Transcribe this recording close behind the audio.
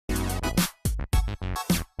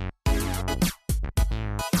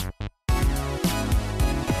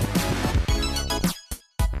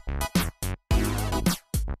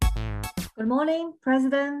Good morning,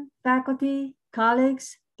 President, faculty,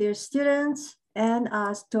 colleagues, dear students, and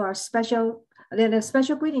to our special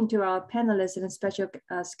greeting to our panelists and special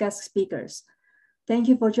guest speakers. Thank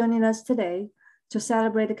you for joining us today to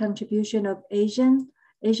celebrate the contribution of Asian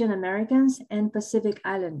Americans, and Pacific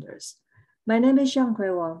Islanders. My name is Shiang-Kwei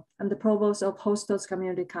Wang. I'm the Provost of Hostos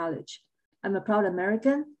Community College. I'm a proud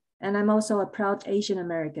American, and I'm also a proud Asian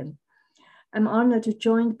American. I'm honored to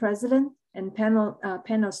join the President and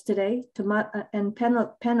panels today to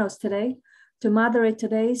moderate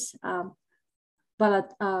today's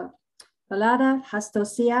Balada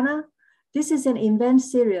Hastosiana. This is an event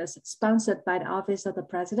series sponsored by the Office of the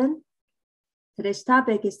President. Today's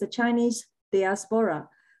topic is the Chinese diaspora,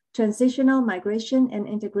 transitional migration and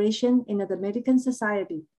integration in the Dominican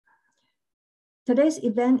society. Today's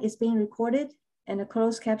event is being recorded and a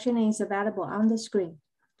closed captioning is available on the screen.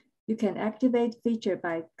 You can activate feature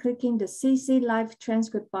by clicking the CC Live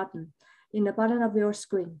Transcript button in the bottom of your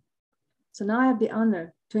screen. So now I have the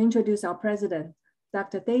honor to introduce our president,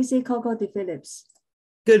 Dr. Daisy Cocco de Filippis.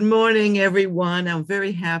 Good morning, everyone. I'm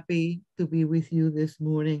very happy to be with you this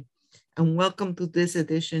morning. And welcome to this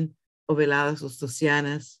edition of Veladas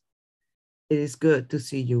Ostosianas. It is good to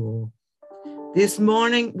see you all. This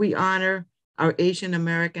morning, we honor our Asian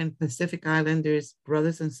American Pacific Islanders,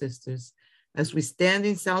 brothers and sisters, as we stand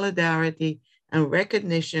in solidarity and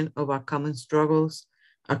recognition of our common struggles,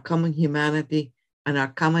 our common humanity, and our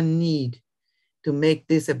common need to make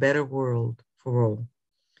this a better world for all.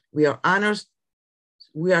 We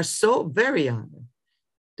are so very honored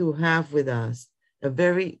to have with us a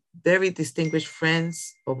very distinguished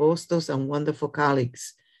friends of Hostos and wonderful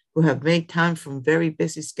colleagues who have made time from very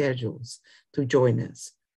busy schedules to join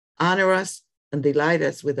us, honor us, and delight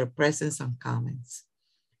us with their presence and comments.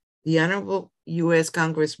 The Honorable U.S.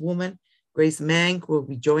 Congresswoman Grace Meng will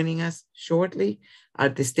be joining us shortly. Our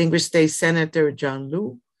distinguished State Senator John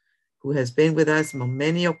Liu, who has been with us on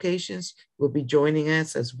many occasions, will be joining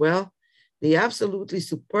us as well. The absolutely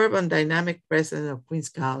superb and dynamic president of Queens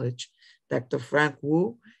College, Dr. Frank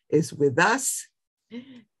Wu, is with us,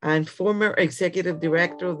 and former executive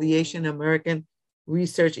director of the Asian American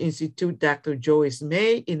Research Institute, Dr. Joyce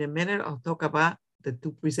May. In a minute, I'll talk about the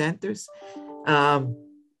two presenters.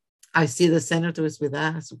 I see the senator is with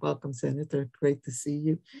us. Welcome, Senator. Great to see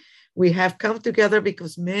you. We have come together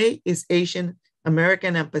because May is Asian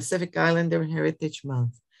American and Pacific Islander Heritage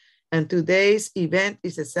Month. And today's event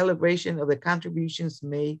is a celebration of the contributions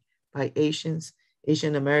made by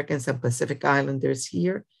Asian Americans and Pacific Islanders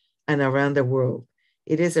here and around the world.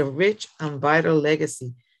 It is a rich and vital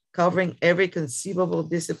legacy covering every conceivable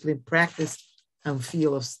discipline, practice, and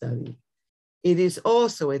field of study. It is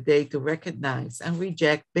also a day to recognize and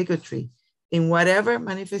reject bigotry in whatever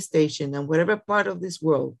manifestation and whatever part of this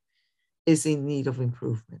world is in need of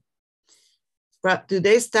improvement. But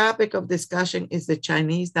today's topic of discussion is the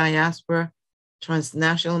Chinese diaspora,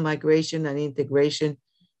 transnational migration and integration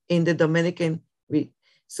in the Dominican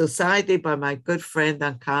society by my good friend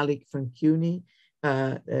and colleague from CUNY,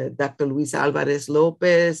 Dr. Luis Alvarez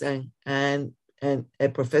Lopez and a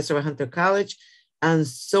professor at Hunter College, and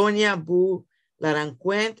Sonia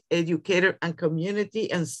Bu-Larancuent, educator and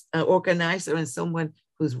community and organizer, and someone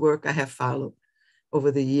whose work I have followed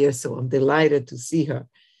over the years. So I'm delighted to see her.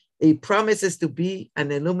 It promises to be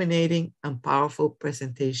an illuminating and powerful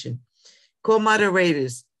presentation.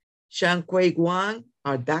 Co-moderators, Shiang-Kwei Wang,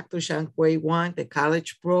 our Dr. Shiang-Kwei Wang, the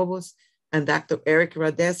college provost, and Dr. Eric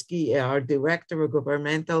Radezky, our director of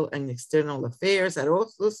governmental and external affairs at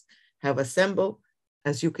Hostos, have assembled,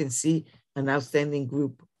 as you can see, an outstanding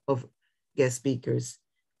group of guest speakers.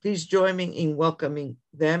 Please join me in welcoming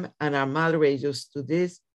them and our moderators to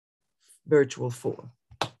this virtual forum.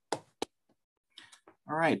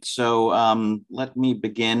 All right, so let me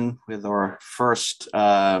begin with our first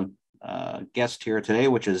guest here today,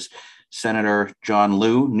 which is Senator John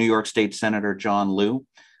Liu, New York State Senator John Liu.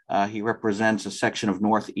 He represents a section of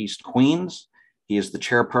Northeast Queens. He is the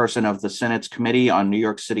chairperson of the Senate's Committee on New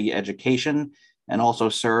York City Education and also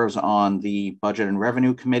serves on the Budget and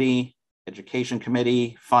Revenue Committee, Education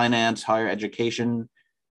Committee, Finance, Higher Education,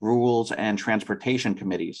 Rules, and Transportation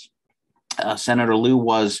Committees. Senator Liu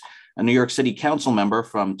was a New York City Council member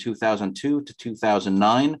from 2002 to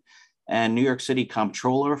 2009, and New York City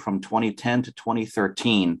Comptroller from 2010 to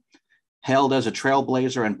 2013. Hailed as a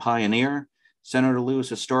trailblazer and pioneer, Senator Liu's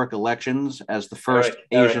historic elections as the first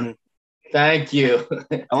Asian. Thank you.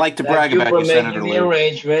 I like to brag about you, Senator Liu. The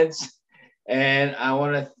arrangements, and I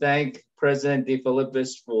want to thank President de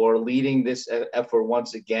Filippis for leading this effort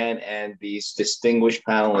once again, and these distinguished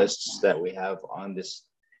panelists that we have on this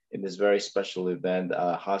in this very special event.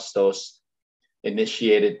 Hostos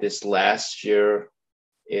initiated this last year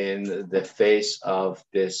in the face of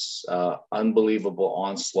this unbelievable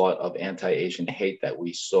onslaught of anti-Asian hate that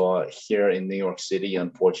we saw here in New York City,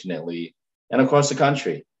 unfortunately, and across the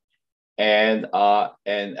country. And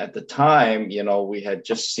at the time, we had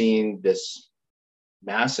just seen this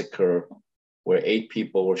massacre where 8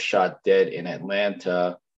 people were shot dead in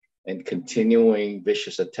Atlanta, and continuing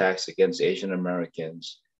vicious attacks against Asian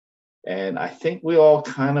Americans. And I think we all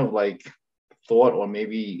kind of like thought or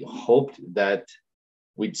maybe hoped that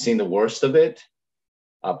we'd seen the worst of it.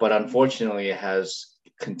 But unfortunately, it has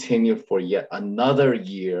continued for yet another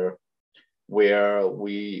year where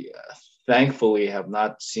we thankfully have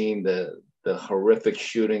not seen the horrific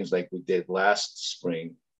shootings like we did last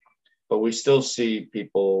spring. But we still see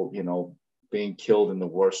people, being killed in the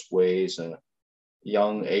worst ways. A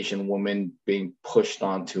young Asian woman being pushed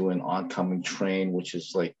onto an oncoming train, which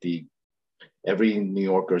is like every New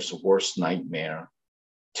Yorker's worst nightmare,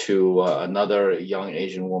 to another young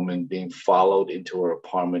Asian woman being followed into her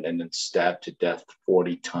apartment and then stabbed to death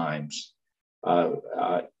 40 times.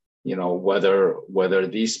 Whether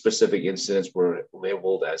these specific incidents were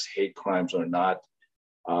labeled as hate crimes or not,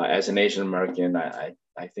 as an Asian American,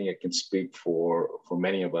 I think it can speak for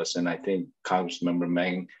many of us. And I think Congressmember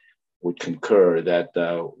Meng would concur that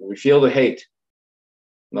we feel the hate,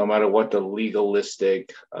 no matter what the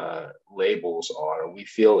legalistic labels are, we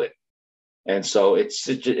feel it. And so it's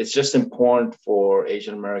just important for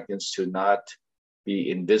Asian Americans to not be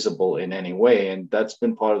invisible in any way. And that's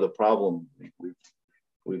been part of the problem.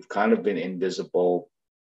 We've kind of been invisible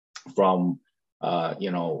from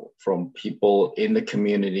people in the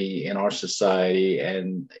community, in our society,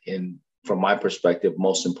 and from my perspective,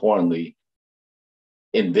 most importantly,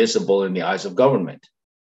 invisible in the eyes of government.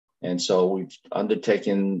 And so we've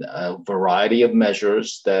undertaken a variety of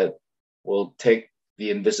measures that will take the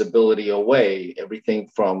invisibility away, everything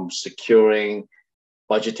from securing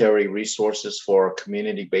budgetary resources for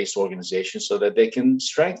community-based organizations so that they can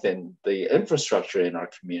strengthen the infrastructure in our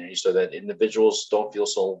community so that individuals don't feel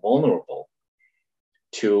so vulnerable,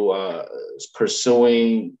 to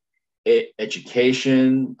pursuing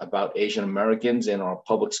education about Asian Americans in our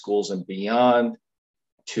public schools and beyond,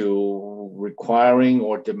 to requiring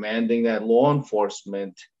or demanding that law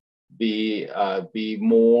enforcement be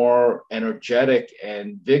more energetic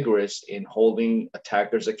and vigorous in holding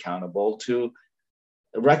attackers accountable, to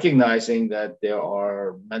recognizing that there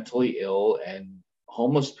are mentally ill and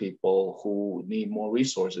homeless people who need more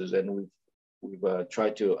resources. And we've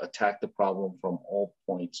tried to attack the problem from all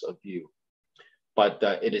points of view. But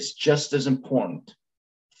it is just as important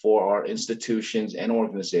for our institutions and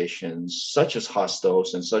organizations, such as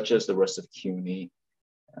Hostos and such as the rest of CUNY.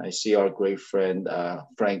 I see our great friend,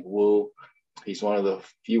 Frank Wu. He's one of the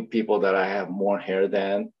few people that I have more hair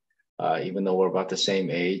than, even though we're about the same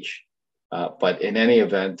age. But in any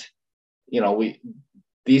event,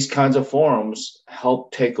 these kinds of forums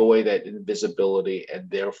help take away that invisibility and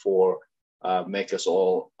therefore make us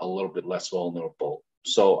all a little bit less vulnerable.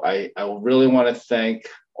 So I really want to thank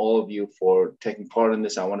all of you for taking part in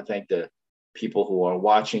this. I want to thank the people who are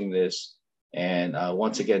watching this. And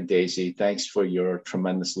once again, Daisy, thanks for your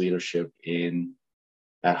tremendous leadership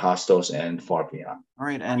at Hostos and far beyond. All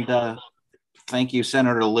right, and thank you,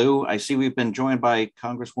 Senator Liu. I see we've been joined by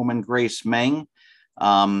Congresswoman Grace Meng.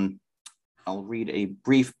 I'll read a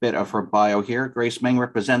brief bit of her bio here. Grace Meng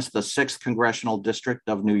represents the 6th Congressional District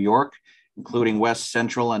of New York, including West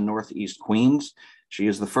Central and Northeast Queens. She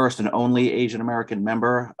is the first and only Asian American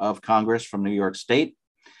member of Congress from New York State.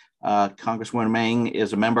 Congresswoman Meng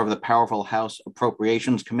is a member of the powerful House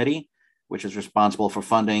Appropriations Committee, which is responsible for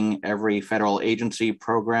funding every federal agency,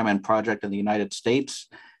 program, and project in the United States,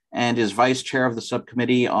 and is vice chair of the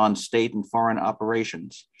Subcommittee on State and Foreign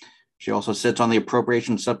Operations. She also sits on the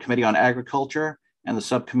Appropriations Subcommittee on Agriculture and the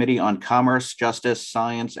Subcommittee on Commerce, Justice,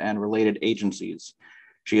 Science, and Related Agencies.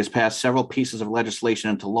 She has passed several pieces of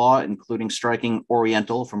legislation into law, including striking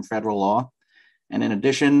Oriental from federal law. And in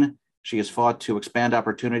addition, she has fought to expand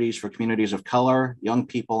opportunities for communities of color, young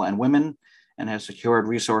people, and women, and has secured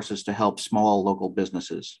resources to help small local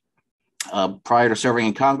businesses. Prior to serving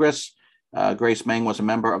in Congress, Grace Meng was a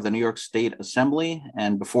member of the New York State Assembly,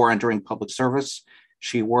 and before entering public service,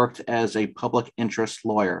 she worked as a public interest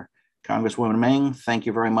lawyer. Congresswoman Meng, thank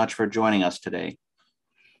you very much for joining us today.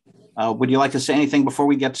 Would you like to say anything before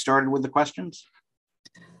we get started with the questions?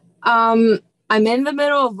 I'm in the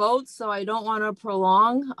middle of votes, so I don't want to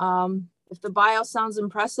prolong. If the bio sounds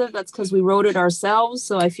impressive, that's because we wrote it ourselves.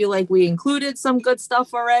 So I feel like we included some good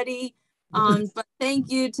stuff already. But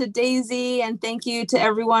thank you to Daisy, and thank you to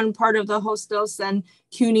everyone part of the Hostos and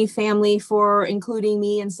CUNY family for including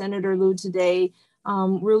me and Senator Liu today.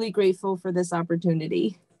 Really grateful for this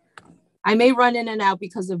opportunity. I may run in and out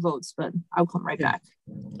because of votes, but I'll come right back.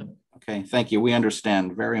 Okay, thank you. We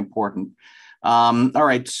understand. Very important. All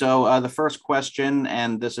right, so the first question,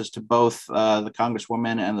 and this is to both the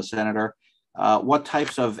Congresswoman and the Senator. What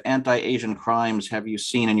types of anti-Asian crimes have you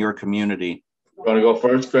seen in your community? You want to go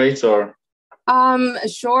first, Grace, or?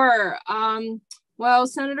 Sure. Well,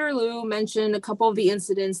 Senator Liu mentioned a couple of the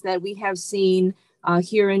incidents that we have seen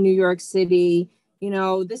here in New York City. You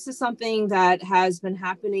know, this is something that has been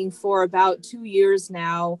happening for about 2 years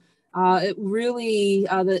now. It really,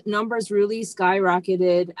 the numbers really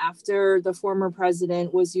skyrocketed after the former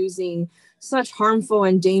president was using such harmful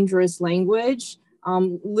and dangerous language,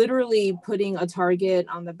 literally putting a target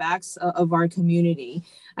on the backs of our community.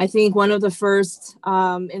 I think one of the first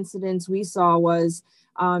incidents we saw was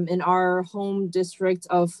in our home district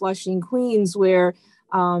of Flushing, Queens, where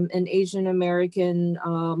an Asian American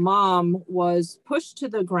mom was pushed to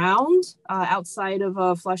the ground outside of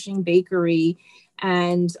a Flushing bakery,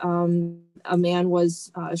 and a man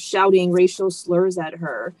was shouting racial slurs at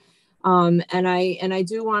her. And I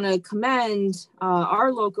do want to commend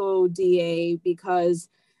our local DA, because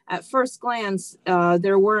at first glance,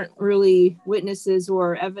 there weren't really witnesses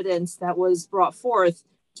or evidence that was brought forth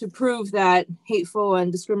to prove that hateful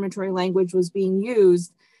and discriminatory language was being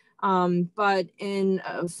used. But in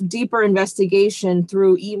a deeper investigation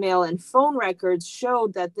through email and phone records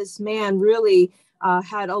showed that this man really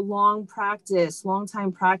had a long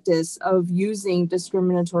time practice of using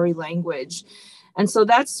discriminatory language. And so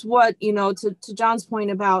that's what, you know, to John's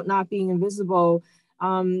point about not being invisible,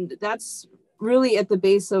 that's really at the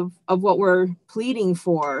base of what we're pleading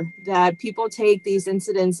for, that people take these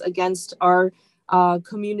incidents against our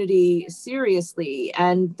community seriously.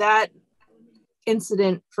 And that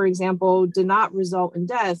incident, for example, did not result in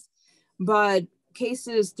death, but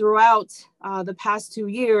cases throughout the past 2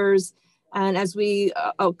 years. And as we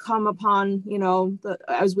come upon, you know,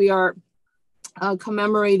 as we are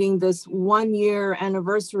commemorating this 1 year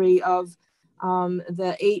anniversary of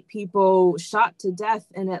the 8 people shot to death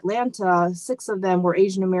in Atlanta, 6 of them were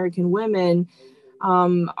Asian American women.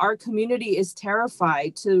 Our community is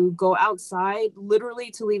terrified to go outside, literally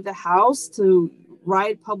to leave the house, to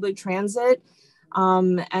ride public transit.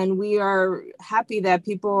 And we are happy that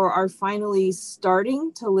people are finally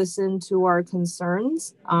starting to listen to our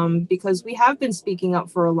concerns, because we have been speaking up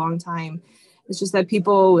for a long time. It's just that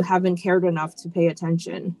people haven't cared enough to pay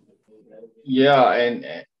attention. Yeah,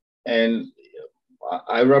 and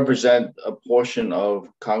I represent a portion of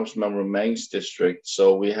Congressmember Meng's district,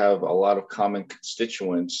 so we have a lot of common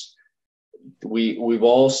constituents. We've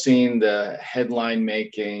all seen the headline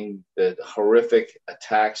making, the horrific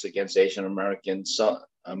attacks against Asian Americans,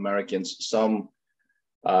 some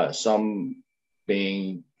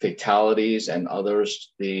being fatalities and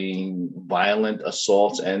others being violent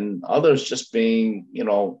assaults, and others just being, you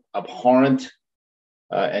know, abhorrent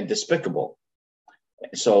and despicable.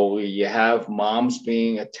 So you have moms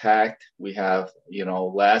being attacked. We have, you know,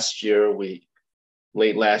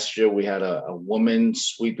 late last year, we had a woman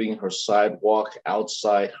sweeping her sidewalk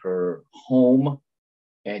outside her home,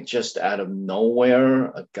 and just out of nowhere,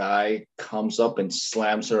 a guy comes up and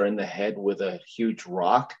slams her in the head with a huge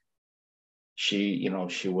rock. She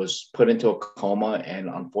was put into a coma, and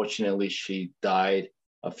unfortunately, she died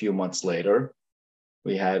a few months later.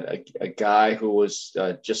 We had a guy who was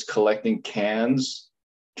just collecting cans,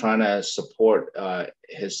 trying to support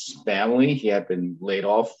his family. He had been laid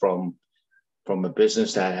off from a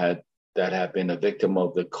business that had been a victim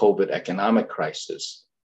of the COVID economic crisis,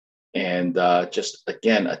 and just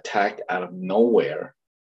again attacked out of nowhere,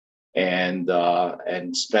 and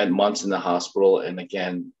spent months in the hospital, and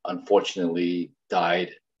again unfortunately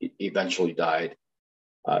eventually died.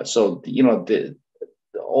 So you know,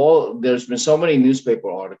 there's been so many newspaper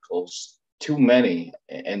articles, too many,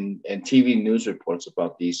 and TV news reports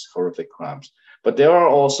about these horrific crimes. But there are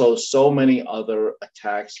also so many other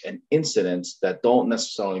attacks and incidents that don't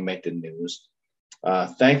necessarily make the news.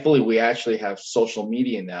 Thankfully, we actually have social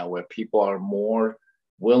media now where people are more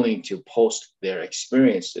willing to post their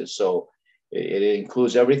experiences. So it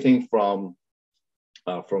includes everything from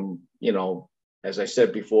you know, as I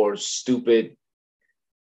said before, stupid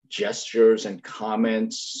gestures and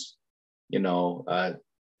comments, you know,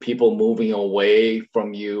 people moving away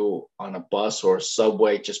from you on a bus or a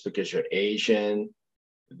subway just because you're Asian.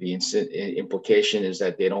 The implication is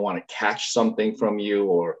that they don't want to catch something from you,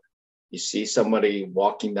 or you see somebody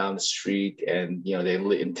walking down the street and, you know, they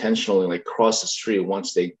intentionally like cross the street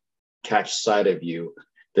once they catch sight of you.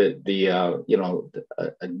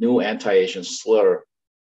 A new anti-Asian slur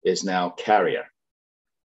is now carrier.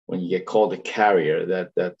 When you get called a carrier,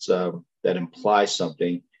 that implies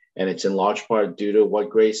something, and it's in large part due to what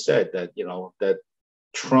Grace said, that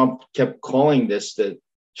Trump kept calling this the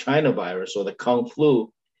China virus or the Kung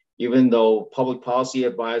flu, even though public policy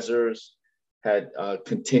advisors had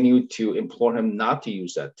continued to implore him not to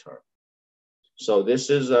use that term. So this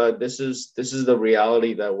is the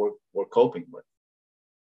reality that we're coping with.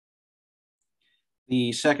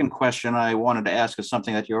 The second question I wanted to ask is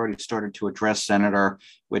something that you already started to address, Senator,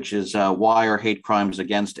 which is why are hate crimes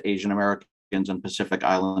against Asian Americans and Pacific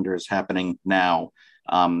Islanders happening now?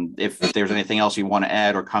 If there's anything else you want to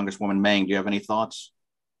add, or Congresswoman Meng, do you have any thoughts?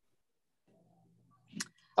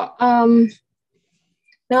 No,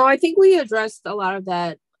 I think we addressed a lot of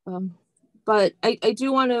that, but I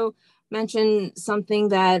do want to mention something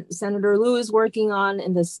that Senator Liu is working on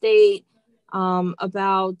in the state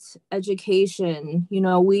about education.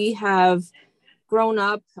 We have grown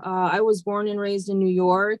up, I was born and raised in New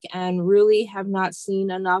York, and really have not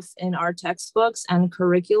seen enough in our textbooks and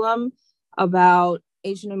curriculum about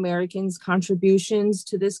Asian Americans' contributions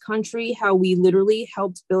to this country, how we literally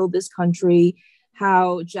helped build this country,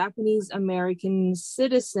 how Japanese American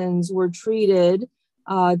citizens were treated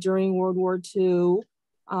during World War II,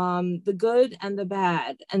 the good and the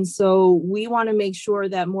bad. And so we want to make sure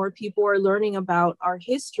that more people are learning about our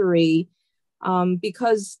history,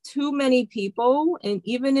 because too many people, and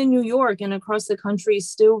even in New York and across the country,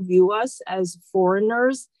 still view us as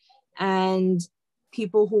foreigners and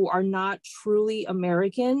people who are not truly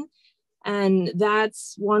American. And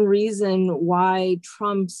that's one reason why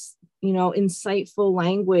Trump's insightful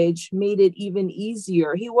language made it even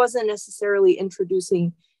easier. He wasn't necessarily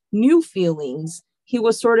introducing new feelings. He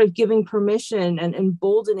was sort of giving permission and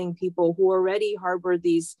emboldening people who already harbored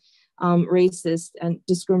these racist and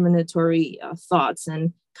discriminatory thoughts,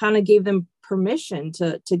 and kind of gave them permission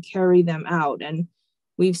to carry them out. And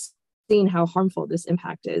we've seen how harmful this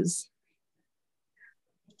impact is.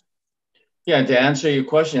 Yeah, to answer your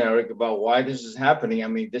question, Eric, about why this is happening, I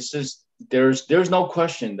mean, there's no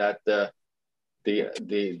question that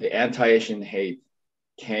the anti-Asian hate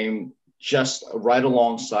came just right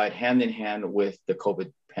alongside, hand in hand with the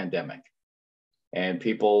COVID pandemic, and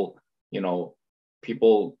people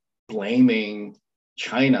blaming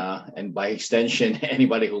China, and by extension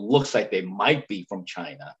anybody who looks like they might be from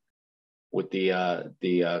China, with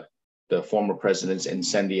the former president's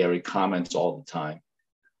incendiary comments all the time.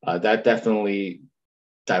 That definitely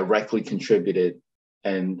directly contributed,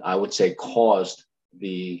 and I would say caused,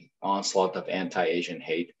 the onslaught of anti-Asian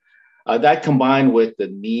hate. That combined with the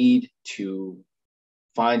need to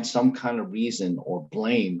find some kind of reason or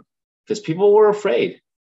blame, because people were afraid.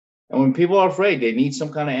 And when people are afraid, they need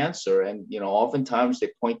some kind of answer. And oftentimes they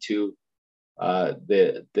point to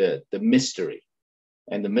the mystery.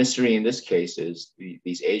 And the mystery in this case is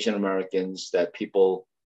these Asian Americans that people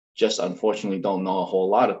just unfortunately don't know a whole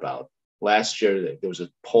lot about. Last year, there was a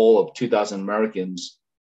poll of 2,000 Americans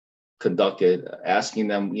conducted asking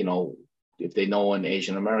them, if they know an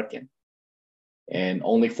Asian American. And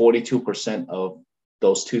only 42% of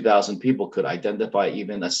those 2,000 people could identify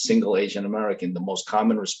even a single Asian American. The most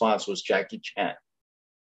common response was Jackie Chan.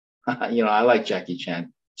 I like Jackie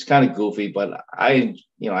Chan. It's kind of goofy, but I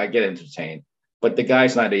get entertained. But the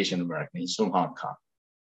guy's not Asian American. He's from Hong Kong.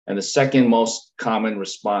 And the second most common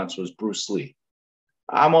response was Bruce Lee.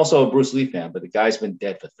 I'm also a Bruce Lee fan, but the guy's been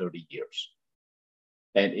dead for 30 years.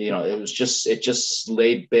 And, it just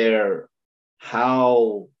laid bare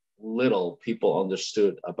how little people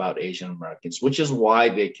understood about Asian Americans, which is why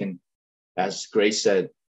they can, as Grace said,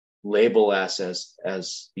 label us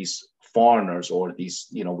as these foreigners, or these,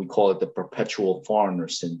 we call it the perpetual foreigner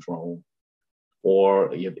syndrome.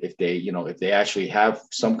 Or if they actually have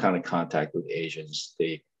some kind of contact with Asians,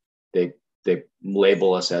 they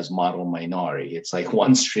label us as model minority. It's like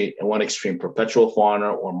one extreme, perpetual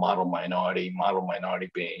foreigner or model minority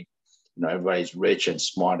being, everybody's rich and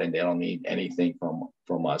smart and they don't need anything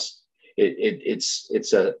from us.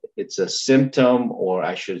 It's a symptom, or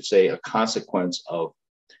I should say a consequence of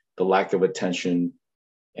the lack of attention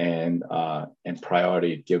and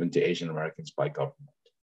priority given to Asian Americans by government.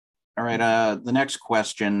 All right, the next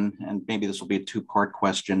question, and maybe this will be a two-part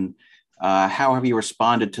question. How have you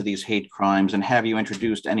responded to these hate crimes, and have you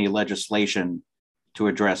introduced any legislation to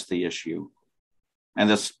address the issue? And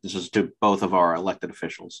this is to both of our elected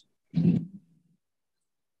officials.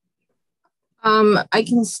 I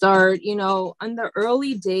can start. On the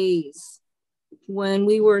early days when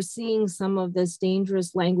we were seeing some of this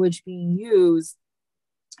dangerous language being used,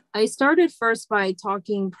 I started first by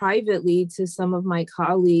talking privately to some of my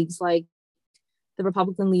colleagues, like the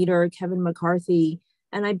Republican leader, Kevin McCarthy,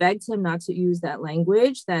 and I begged him not to use that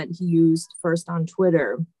language that he used first on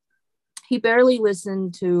Twitter. He barely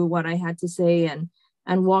listened to what I had to say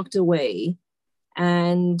and walked away.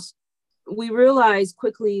 And we realized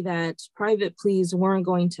quickly that private pleas weren't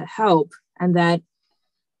going to help and that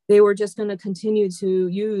they were just going to continue to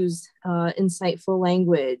use insightful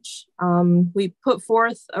language. We put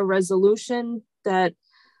forth a resolution that,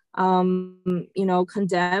 condemned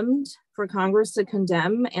for Congress to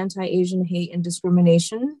condemn anti-Asian hate and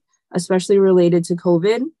discrimination, especially related to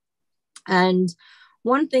COVID. And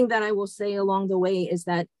one thing that I will say along the way is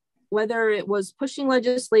that whether it was pushing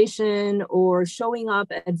legislation or showing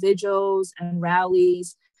up at vigils and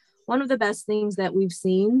rallies, one of the best things that we've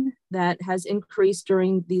seen that has increased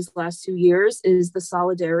during these last 2 years is the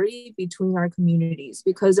solidarity between our communities,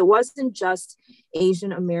 because it wasn't just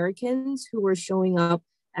Asian Americans who were showing up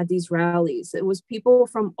at these rallies. It was people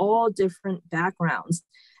from all different backgrounds,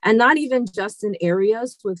 and not even just in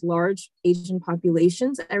areas with large Asian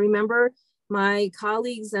populations. I remember my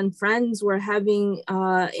colleagues and friends were having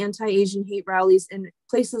anti-Asian hate rallies in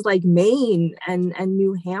places like Maine and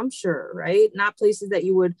New Hampshire, right? Not places that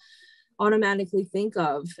you would automatically think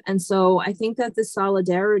of. And so I think that the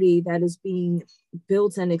solidarity that is being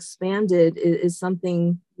built and expanded is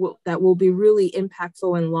something that will be really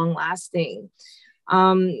impactful and long lasting.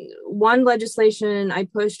 One legislation I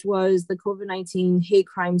pushed was the COVID-19 Hate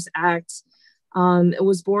Crimes Act. It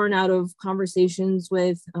was born out of conversations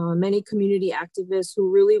with many community activists who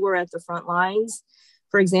really were at the front lines.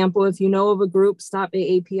 For example, if you know of a group, Stop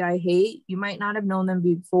AAPI Hate, you might not have known them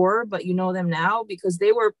before, but you know them now because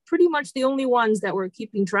they were pretty much the only ones that were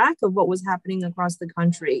keeping track of what was happening across the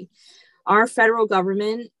country. Our federal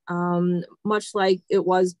government, much like it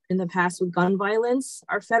was in the past with gun violence,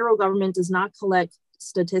 our federal government does not collect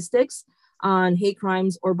statistics on hate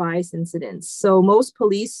crimes or bias incidents. So most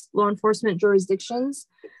police law enforcement jurisdictions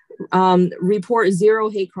reported zero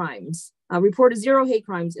hate crimes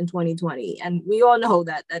in 2020. And we all know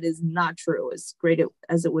that that is not true, as great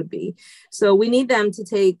as it would be. So we need them to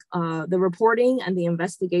take the reporting and the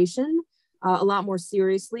investigation a lot more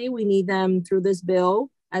seriously. We need them through this bill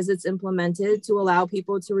as it's implemented to allow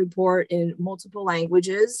people to report in multiple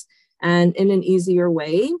languages and in an easier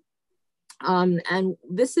way. And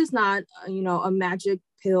this is not, a magic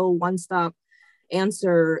pill, one-stop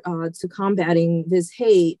answer to combating this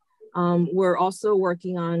hate. We're also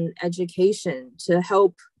working on education to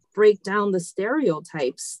help break down the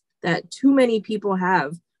stereotypes that too many people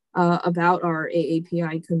have about our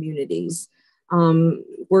AAPI communities.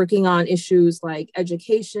 Working on issues like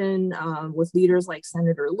education with leaders like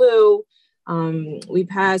Senator Liu. We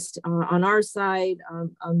passed on our side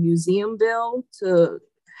a museum bill to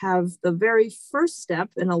have the very first step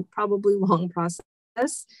in a probably long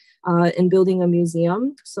process in building a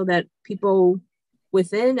museum so that people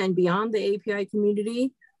within and beyond the API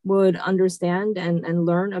community would understand and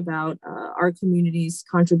learn about our community's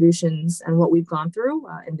contributions and what we've gone through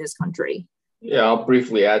in this country. Yeah, I'll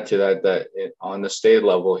briefly add to that, on the state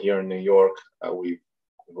level here in New York, we've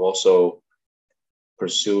also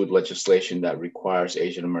pursued legislation that requires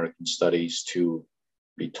Asian American studies to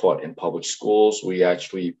be taught in public schools. We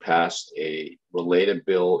actually passed a related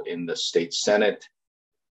bill in the state Senate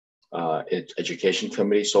Education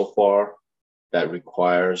Committee so far that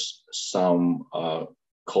requires some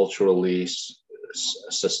culturally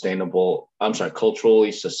sustaining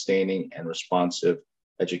and responsive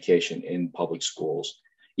education in public schools.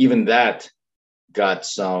 Even that got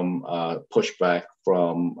some pushback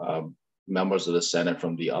from members of the Senate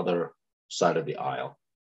from the other side of the aisle.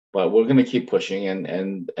 But we're going to keep pushing,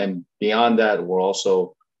 and beyond that, we're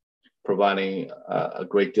also providing a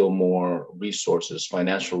great deal more resources,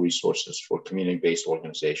 financial resources for community-based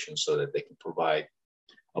organizations so that they can provide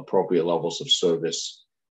appropriate levels of service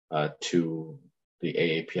to the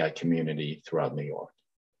AAPI community throughout New York.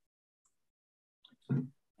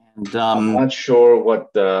 And I'm not sure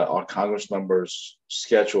what our Congress member's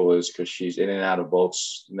schedule is because she's in and out of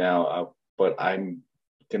votes now, but I'm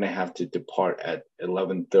going to have to depart at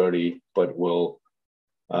 11:30, but we'll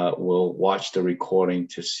watch the recording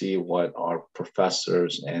to see what our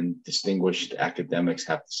professors and distinguished academics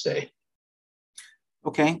have to say.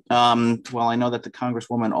 Okay. Well, I know that the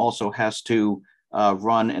Congresswoman also has to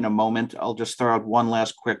run in a moment. I'll just throw out one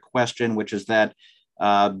last quick question, which is that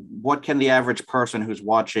what can the average person who's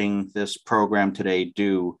watching this program today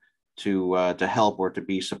do to help or to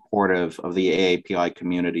be supportive of the AAPI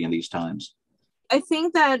community in these times? I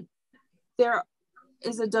think that there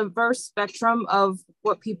is a diverse spectrum of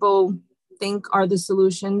what people think are the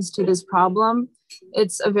solutions to this problem.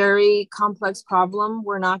 It's a very complex problem.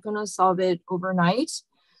 We're not going to solve it overnight.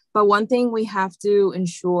 But one thing we have to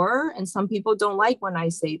ensure, and some people don't like when I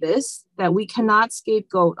say this, that we cannot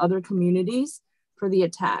scapegoat other communities for the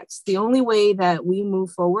attacks. The only way that we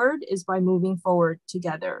move forward is by moving forward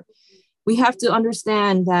together. We have to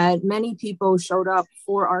understand that many people showed up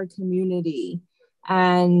for our community,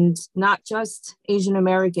 and not just Asian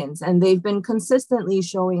Americans. And they've been consistently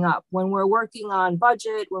showing up when we're working on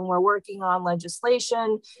budget, when we're working on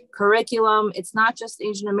legislation, curriculum. It's not just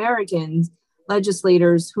Asian Americans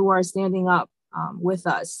legislators who are standing up with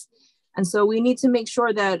us. And so we need to make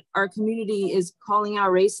sure that our community is calling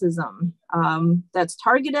out racism that's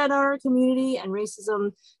targeted at our community and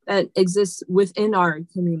racism that exists within our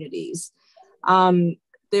communities.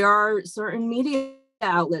 There are certain media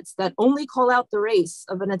outlets that only call out the race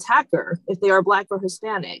of an attacker if they are Black or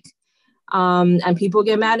Hispanic. And people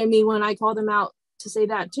get mad at me when I call them out to say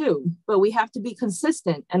that too. But we have to be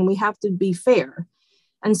consistent and we have to be fair.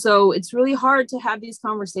 And so it's really hard to have these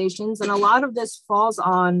conversations. And a lot of this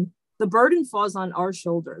the burden falls on our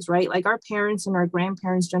shoulders, right? Like our parents and our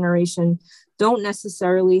grandparents' generation don't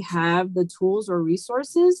necessarily have the tools or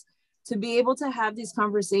resources to be able to have these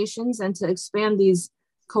conversations and to expand these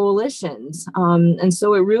coalitions. And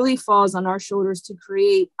so it really falls on our shoulders to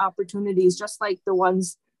create opportunities just like the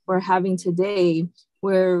ones we're having today,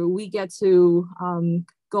 where we get to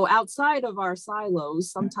go outside of our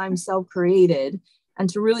silos, sometimes self-created, and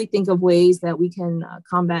to really think of ways that we can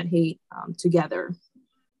combat hate together.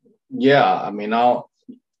 Yeah, I mean, our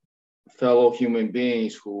fellow human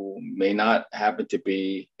beings who may not happen to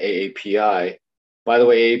be AAPI. By the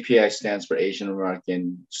way, AAPI stands for Asian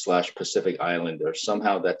American / Pacific Islander.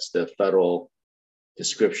 Somehow that's the federal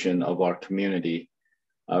description of our community.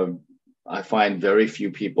 I find very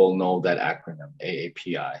few people know that acronym,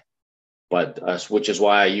 AAPI, but which is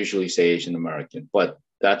why I usually say Asian American, but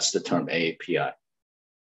that's the term AAPI.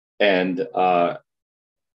 And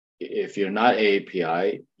if you're not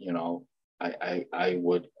AAPI, I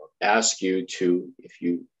would ask you to, if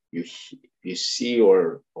you see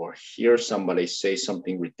or hear somebody say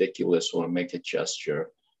something ridiculous or make a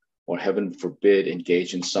gesture, or heaven forbid,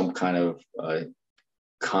 engage in some kind of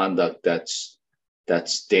conduct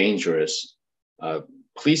that's dangerous,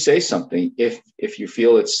 please say something. If you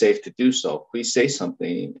feel it's safe to do so, please say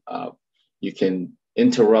something. You can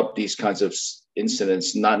interrupt these kinds of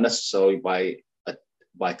incidents, not necessarily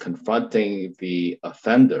by confronting the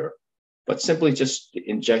offender, but simply just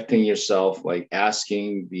injecting yourself, like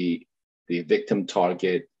asking the victim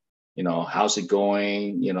target, how's it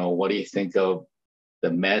going? What do you think of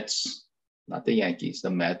the Mets, not the Yankees,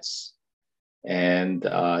 the Mets? And,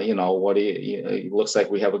 what do it looks like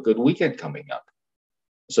we have a good weekend coming up.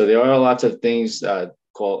 So there are lots of things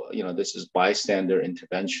this is bystander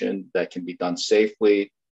intervention that can be done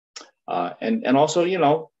safely. And also,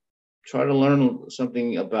 try to learn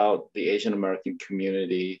something about the Asian American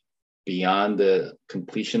community beyond the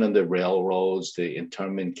completion of the railroads, the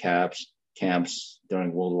internment camps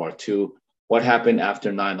during World War II. What happened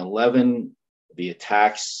after 9/11, the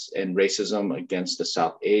attacks and racism against the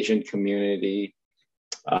South Asian community.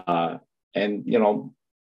 And,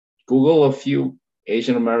 Google a few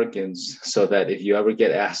Asian Americans so that if you ever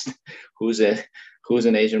get asked who's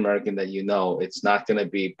an Asian American that it's not going to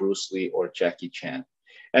be Bruce Lee or Jackie Chan.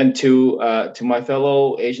 And to my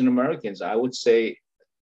fellow Asian Americans, I would say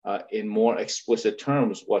in more explicit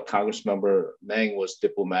terms what Congressmember Meng was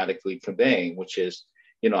diplomatically conveying, which is,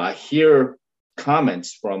 I hear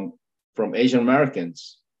comments from Asian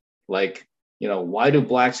Americans like, why do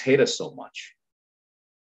Blacks hate us so much?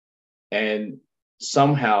 And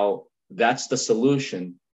somehow that's the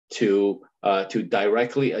solution to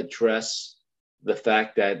directly address the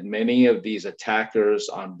fact that many of these attackers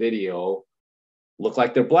on video look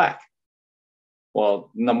like they're Black.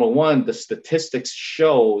 Well, number one, the statistics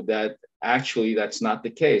show that actually that's not the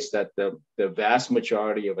case, that the vast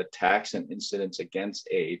majority of attacks and incidents against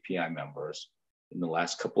AAPI members in the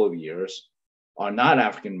last couple of years are not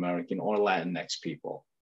African American or Latinx people.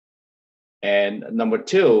 And number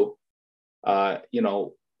two,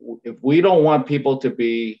 if we don't want people to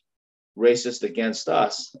be racist against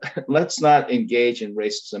us, let's not engage in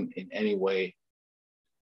racism in any way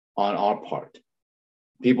on our part.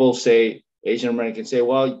 People say, Asian Americans say,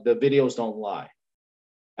 well, the videos don't lie.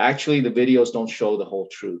 Actually, the videos don't show the whole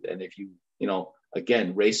truth. And if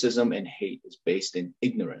again, racism and hate is based in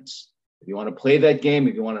ignorance. If you want to play that game,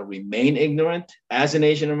 if you want to remain ignorant as an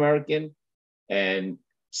Asian American and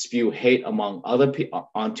spew hate among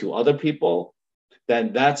onto other people,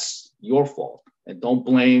 then that's your fault. And don't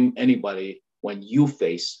blame anybody when you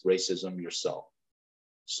face racism yourself.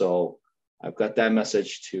 So I've got that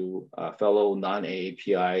message to fellow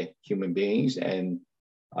non-AAPI human beings and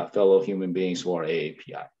fellow human beings who are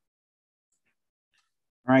AAPI.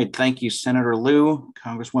 All right, thank you, Senator Liu.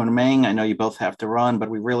 Congresswoman Meng, I know you both have to run, but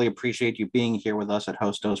we really appreciate you being here with us at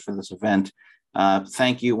Hostos for this event.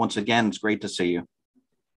 Thank you once again. It's great to see you.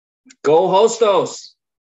 Go Hostos!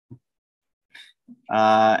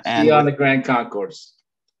 And see you on the Grand Concourse.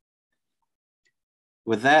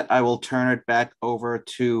 With that, I will turn it back over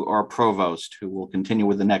to our Provost, who will continue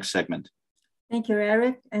with the next segment. Thank you,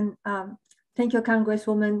 Eric. And thank you,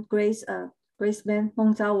 Congresswoman Grace Meng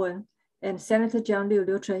Zhaowen, and Senator John Liu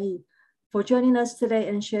Chunyi for joining us today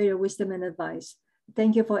and share your wisdom and advice.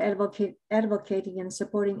 Thank you for advocating and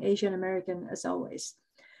supporting Asian American as always.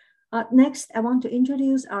 Next, I want to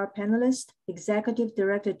introduce our panelists, Executive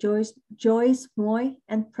Director Joyce Moy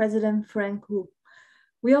and President Frank Wu.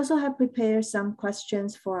 We also have prepared some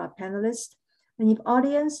questions for our panelists. And if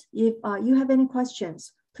you have any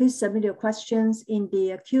questions, please submit your questions in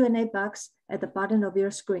the Q&A box at the bottom of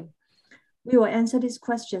your screen. We will answer these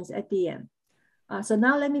questions at the end. So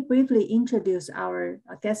now let me briefly introduce our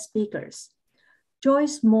guest speakers.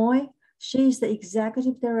 Joyce Moy, she is the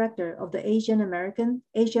Executive Director of the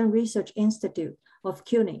Asian Research Institute of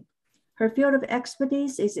CUNY. Her field of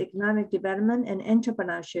expertise is economic development and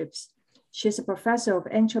entrepreneurships. She's a professor of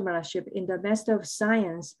entrepreneurship in the Master of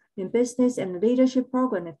Science in Business and Leadership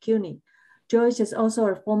program at CUNY. Joyce is also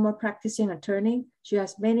a former practicing attorney. She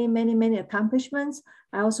has many accomplishments.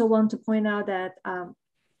 I also want to point out that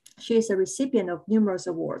she is a recipient of numerous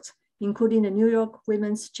awards, including the New York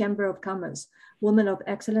Women's Chamber of Commerce Woman of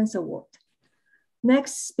Excellence Award.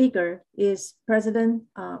 Next speaker is President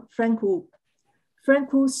Frank Wu.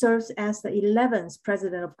 Frank Wu serves as the 11th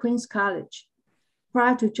president of Queens College.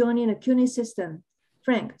 Prior to joining the CUNY system,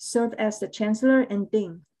 Frank served as the chancellor and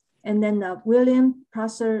dean, and then William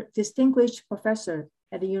Prosser Distinguished Professor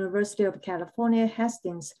at the University of California,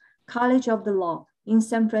 Hastings College of the Law in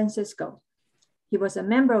San Francisco. He was a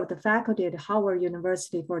member of the faculty at Howard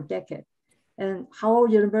University for a decade. And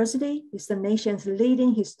Howard University is the nation's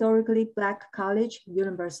leading historically Black college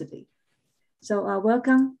university. So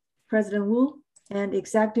welcome, President Wu and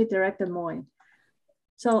Executive Director Moy.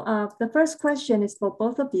 So the first question is for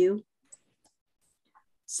both of you.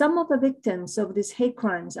 Some of the victims of these hate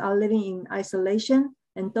crimes are living in isolation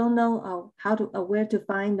and don't know where to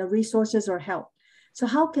find the resources or help. So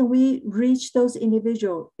how can we reach those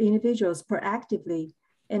individuals proactively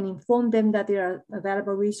and inform them that there are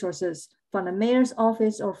available resources from the mayor's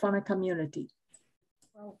office or from the community?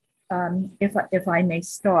 Well, if I may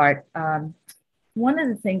start, one of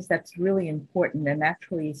the things that's really important, and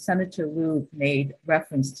actually Senator Liu made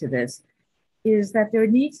reference to this, is that there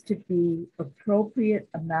needs to be appropriate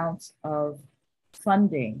amounts of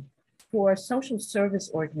funding for social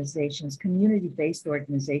service organizations, community-based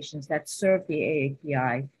organizations that serve the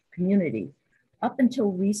AAPI community. Up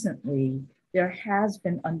until recently, there has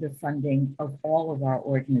been underfunding of all of our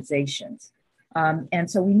organizations.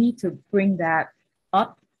 And so we need to bring that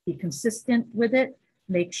up, be consistent with it,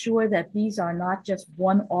 make sure that these are not just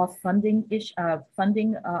one-off funding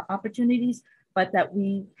opportunities, but that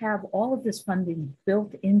we have all of this funding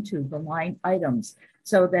built into the line items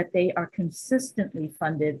so that they are consistently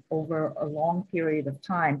funded over a long period of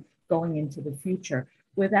time going into the future.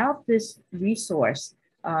 Without this resource,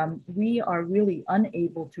 we are really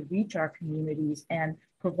unable to reach our communities and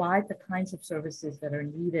provide the kinds of services that are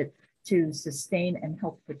needed to sustain and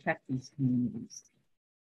help protect these communities.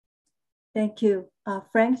 Thank you.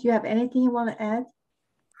 Frank, do you have anything you want to add?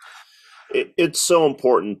 It's so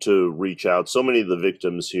important to reach out. So many of the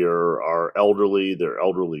victims here are elderly. They're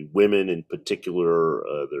elderly women in particular.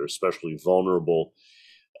 They're especially vulnerable.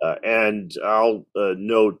 And I'll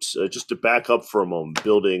note, just to back up for a moment,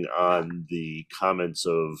 building on the comments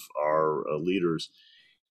of our leaders,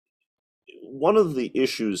 one of the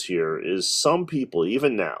issues here is some people,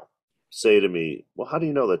 even now, say to me, well, how do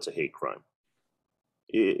you know that's a hate crime?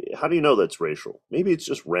 How do you know that's racial? Maybe it's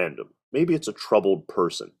just random. Maybe it's a troubled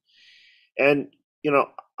person. And, you know,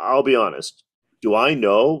 I'll be honest. Do I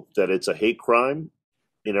know that it's a hate crime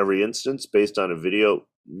in every instance based on a video?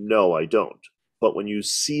 No, I don't. But when you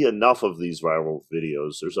see enough of these viral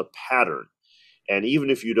videos, there's a pattern. And even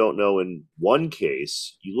if you don't know in one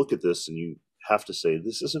case, you look at this and you have to say,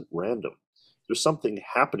 this isn't random. There's something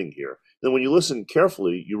happening here. Then when you listen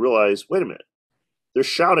carefully, you realize, wait a minute. They're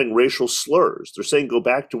shouting racial slurs. They're saying, go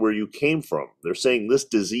back to where you came from. They're saying this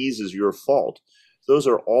disease is your fault. Those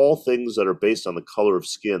are all things that are based on the color of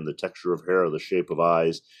skin, the texture of hair, the shape of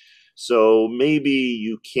eyes. So maybe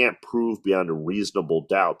you can't prove beyond a reasonable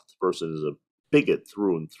doubt that the person is a bigot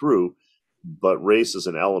through and through, but race is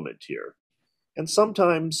an element here. And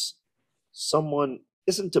sometimes someone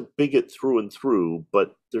isn't a bigot through and through,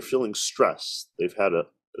 but they're feeling stress. They've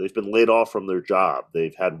been laid off from their job.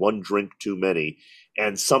 They've had one drink too many,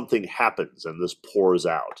 and something happens and this pours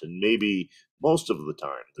out. And maybe most of the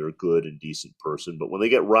time they're a good and decent person, but when they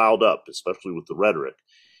get riled up, especially with the rhetoric,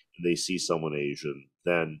 and they see someone Asian,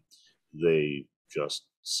 then they just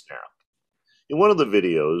snap. In one of the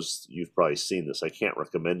videos, you've probably seen this. I can't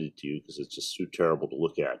recommend it to you because it's just too terrible to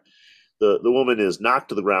look at. The woman is knocked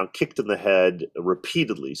to the ground, kicked in the head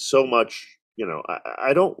repeatedly, so much,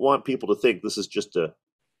 I don't want people to think this is just a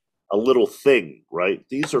little thing, right?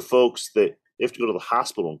 These are folks that they have to go to the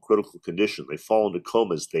hospital in critical condition. They fall into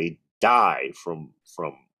comas. They die from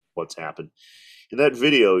what's happened. In that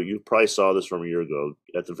video, you probably saw this from a year ago,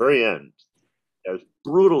 at the very end, as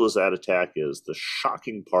brutal as that attack is, the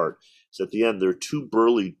shocking part is at the end, there are two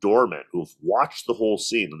burly doormen who've watched the whole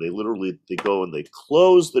scene, and they go and they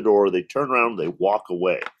close the door, they turn around, and they walk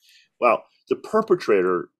away. Well, the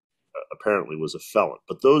perpetrator apparently was a felon,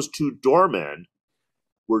 but those two doormen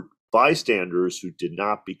were bystanders who did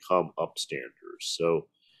not become upstanders. So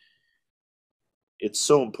it's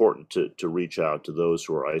so important to reach out to those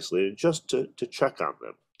who are isolated, just to check on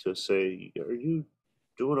them, to say, are you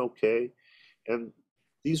doing okay? And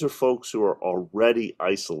these are folks who are already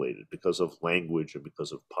isolated because of language and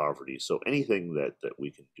because of poverty. So anything that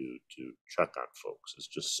we can do to check on folks is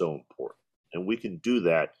just so important. And we can do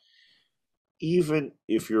that even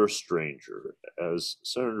if you're a stranger. As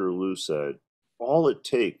Senator Liu said, all it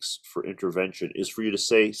takes for intervention is for you to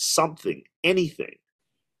say something, anything.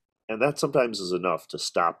 And that sometimes is enough to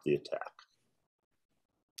stop the attack.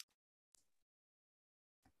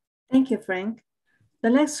 Thank you, Frank. The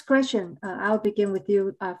next question, I'll begin with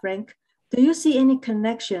you, Frank. Do you see any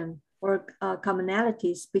connection or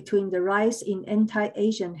commonalities between the rise in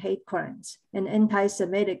anti-Asian hate crimes and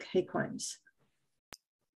anti-Semitic hate crimes?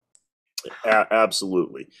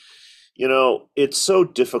 Absolutely. It's so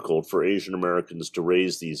difficult for Asian Americans to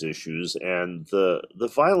raise these issues, and the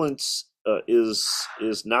violence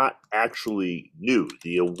is not actually new.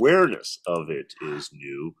 The awareness of it is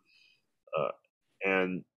new,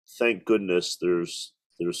 and thank goodness there's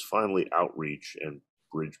finally outreach and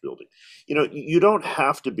bridge building. You don't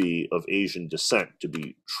have to be of Asian descent to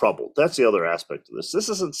be troubled. That's the other aspect of this. This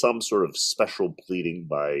isn't some sort of special pleading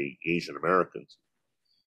by Asian Americans.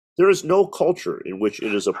 There is no culture in which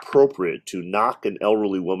it is appropriate to knock an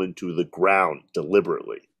elderly woman to the ground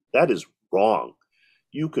deliberately. That is wrong.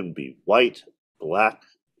 You can be white, black,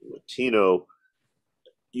 Latino.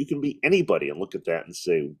 You can be anybody and look at that and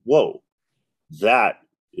say, whoa, that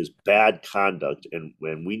is bad conduct, and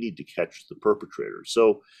we need to catch the perpetrator.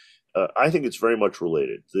 So I think it's very much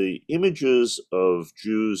related. The images of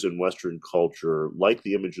Jews in Western culture, like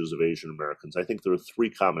the images of Asian Americans, I think there are three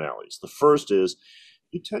commonalities. The first is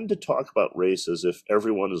you tend to talk about race as if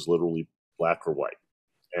everyone is literally black or white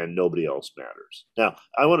and nobody else matters. Now,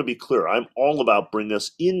 I want to be clear. I'm all about bringing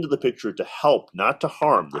us into the picture to help, not to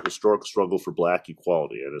harm, the historic struggle for black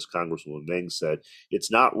equality. And as Congresswoman Meng said,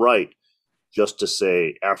 it's not right just to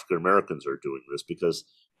say African Americans are doing this, because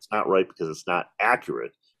it's not right, because it's not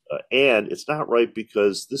accurate. And it's not right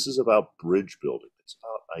because this is about bridge building. It's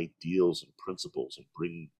about ideals and principles and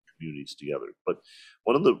bringing communities together. But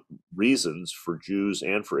one of the reasons for Jews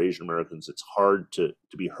and for Asian Americans it's hard to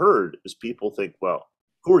be heard is people think, well,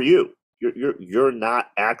 who are you? You're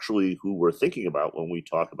not actually who we're thinking about when we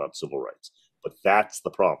talk about civil rights. But that's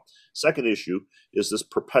the problem. Second issue is this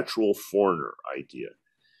perpetual foreigner idea.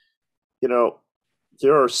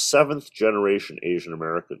 There are seventh generation Asian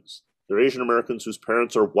Americans. There are Asian Americans whose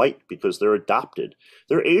parents are white because they're adopted.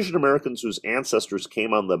 There are Asian Americans whose ancestors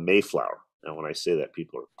came on the Mayflower. Now, when I say that,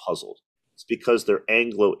 people are puzzled. It's because they're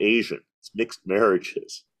Anglo-Asian. It's mixed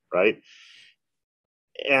marriages, right?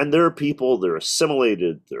 And there are people, they're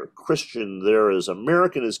assimilated, they're Christian, they're as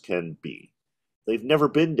American as can be. They've never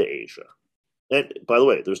been to Asia. And by the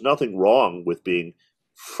way, there's nothing wrong with being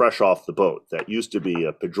fresh off the boat. That used to be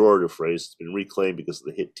a pejorative phrase. It's been reclaimed because of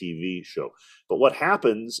the hit TV show. But what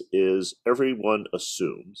happens is everyone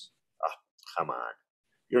assumes, come on,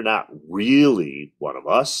 you're not really one of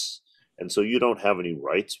us, and so you don't have any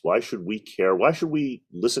rights. Why should we care? Why should we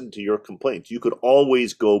listen to your complaints? You could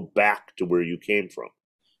always go back to where you came from.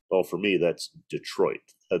 Well, for me, that's Detroit.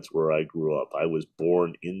 That's where I grew up. I was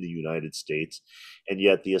born in the United States, and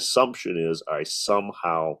yet the assumption is I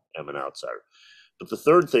somehow am an outsider. But the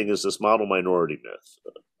third thing is this model minority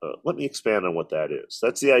myth. Let me expand on what that is.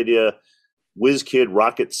 That's the idea, whiz kid,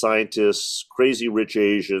 rocket scientists, crazy rich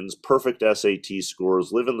Asians, perfect SAT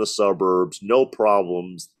scores, live in the suburbs, no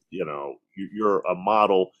problems, you're a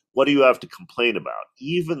model. What do you have to complain about?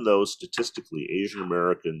 Even though statistically Asian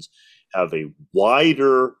Americans have a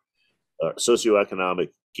wider socioeconomic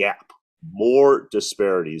gap, more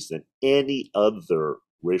disparities than any other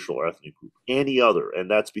racial or ethnic group, any other.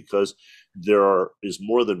 And that's because is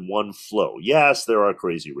more than one flow. Yes, there are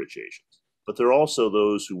crazy rich Asians, but there are also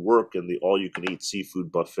those who work in the all-you-can-eat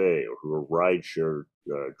seafood buffet or who are rideshare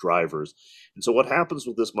drivers. And so what happens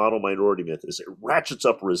with this model minority myth is it ratchets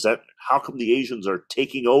up resentment. How come the Asians are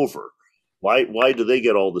taking over? Why do they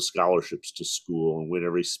get all the scholarships to school and win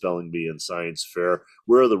every spelling bee and science fair?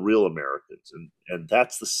 Where are the real Americans? And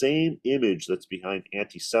that's the same image that's behind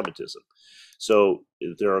anti-Semitism. So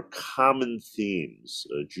there are common themes.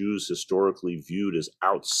 Jews historically viewed as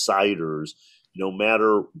outsiders, no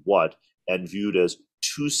matter what, and viewed as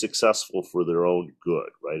too successful for their own good,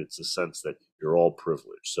 right? It's a sense that you're all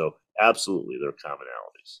privileged. So absolutely, there are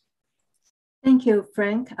commonalities. Thank you,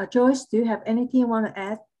 Frank. Joyce, do you have anything you want to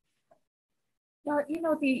add?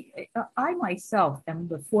 I myself am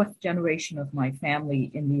the fourth generation of my family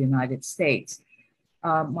in the United States.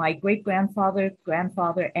 My great-grandfather,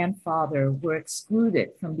 grandfather, and father were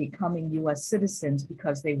excluded from becoming US citizens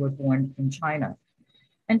because they were born in China.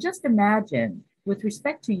 And just imagine, with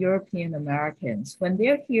respect to European Americans, when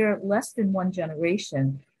they're here less than one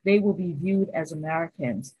generation, they will be viewed as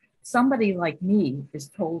Americans. Somebody like me is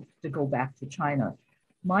told to go back to China.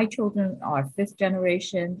 My children are fifth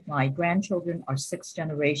generation. My grandchildren are sixth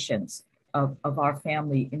generations of our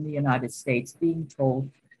family in the United States being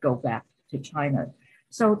told to go back to China.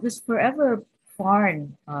 So this forever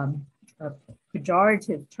foreign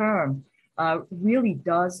pejorative term really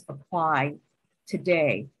does apply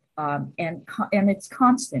today. And it's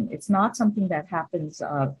constant. It's not something that happens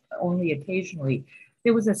only occasionally.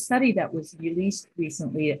 There was a study that was released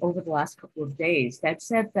recently over the last couple of days that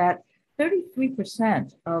said that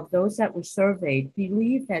 33% of those that were surveyed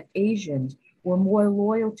believed that Asians were more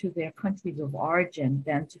loyal to their countries of origin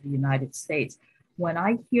than to the United States. When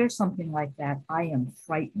I hear something like that, I am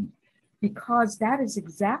frightened, because that is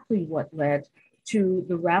exactly what led to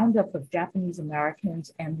the roundup of Japanese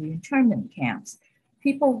Americans and the internment camps.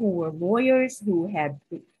 People who were lawyers, who had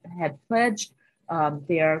pledged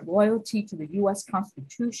their loyalty to the US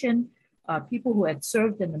Constitution, people who had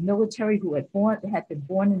served in the military, who had been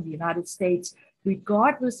born in the United States,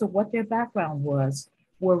 regardless of what their background was,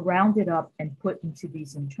 were rounded up and put into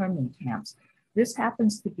these internment camps. This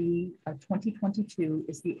happens to be 2022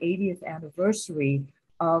 is the 80th anniversary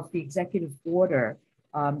of the executive order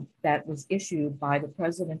that was issued by the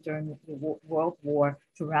president during the World War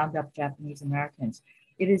to round up Japanese Americans.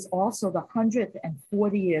 It is also the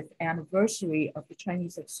 140th anniversary of the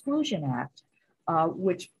Chinese Exclusion Act,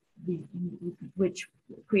 which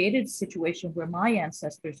created a situation where my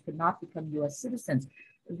ancestors could not become US citizens.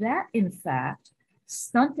 That, in fact,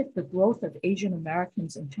 stunted the growth of Asian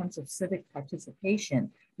Americans in terms of civic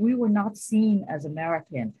participation. We were not seen as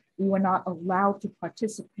American. We were not allowed to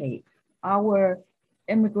participate. Our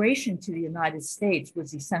immigration to the United States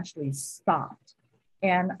was essentially stopped.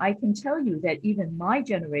 And I can tell you that even my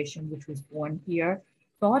generation, which was born here,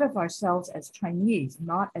 thought of ourselves as Chinese,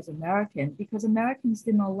 not as American, because Americans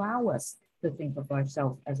didn't allow us to think of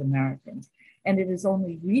ourselves as Americans. And it is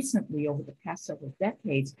only recently, over the past several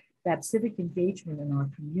decades, that civic engagement in our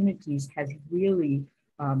communities has really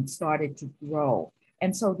started to grow.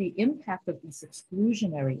 And so the impact of these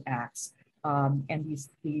exclusionary acts and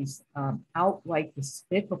these outright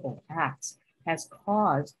despicable acts has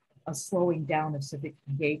caused a slowing down of civic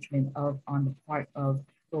engagement on the part of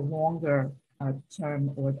the longer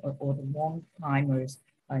term or the long timers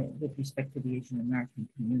with respect to the Asian American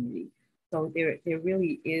community. So there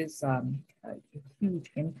really is a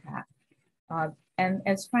huge impact. And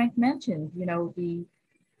as Frank mentioned, the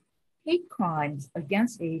hate crimes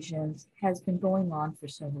against Asians has been going on for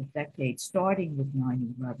several decades, starting with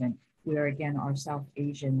 9/11, where again, our South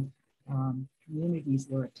Asian communities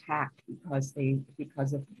were attacked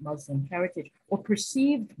because of Muslim heritage or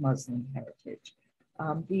perceived Muslim heritage.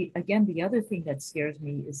 The other thing that scares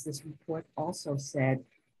me is this report also said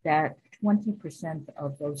that 20%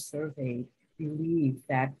 of those surveyed believe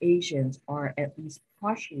that Asians are at least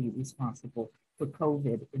partially responsible for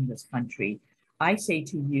COVID in this country. I say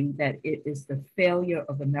to you that it is the failure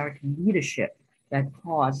of American leadership that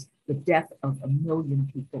caused the death of 1 million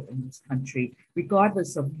people in this country,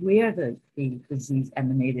 regardless of where the disease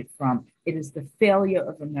emanated from. It is the failure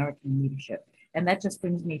of American leadership. And that just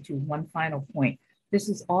brings me to one final point. This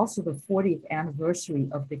is also the 40th anniversary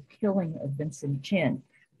of the killing of Vincent Chin.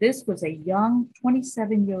 This was a young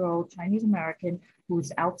 27-year-old Chinese American who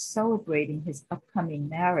was out celebrating his upcoming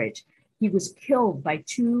marriage. He was killed by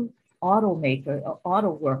two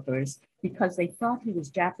auto workers, because they thought he was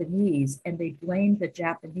Japanese, and they blamed the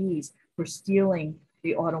Japanese for stealing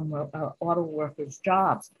the auto workers'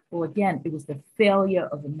 jobs. Well, again, it was the failure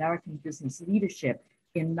of American business leadership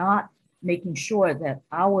in not making sure that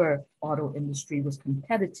our auto industry was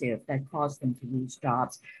competitive that caused them to lose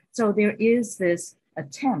jobs. So there is this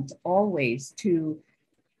attempt always to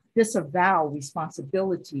disavow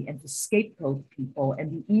responsibility and to scapegoat people.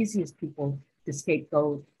 And the easiest people to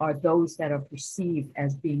scapegoat are those that are perceived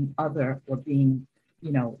as being other or being,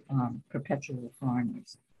 perpetual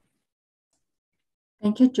foreigners.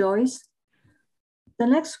 Thank you, Joyce. The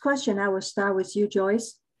next question, I will start with you,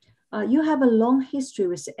 Joyce. You have a long history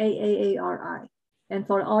with AAARI. And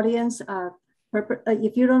for the audience,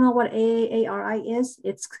 if you don't know what AAARI is,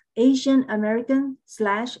 it's Asian American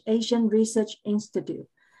 / Asian Research Institute.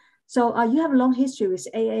 So you have a long history with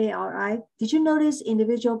AARI. Did you notice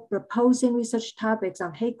individual proposing research topics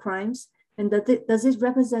on hate crimes? And does it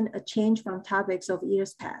represent a change from topics of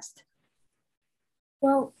years past?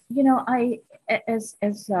 Well, as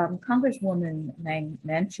Congresswoman Meng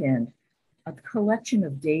mentioned, a collection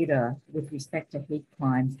of data with respect to hate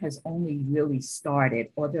crimes has only really started,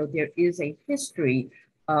 although there is a history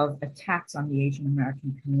of attacks on the Asian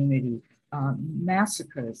American community,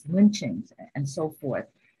 massacres, lynchings, and so forth.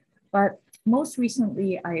 But most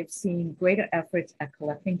recently, I have seen greater efforts at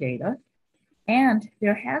collecting data, and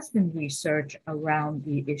there has been research around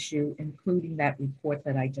the issue, including that report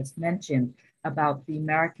that I just mentioned about the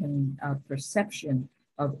American perception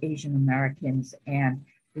of Asian Americans and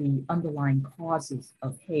the underlying causes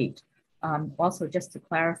of hate. Also, just to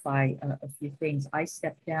clarify a few things, I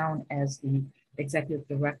stepped down as the executive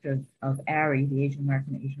director of ARI, the Asian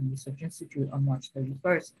American Asian Research Institute, on March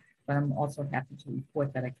 31st, but I'm also happy to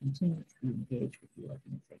report that I continue to be engaged with the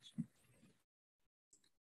organization.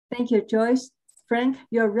 Thank you, Joyce. Frank,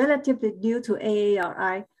 you're relatively new to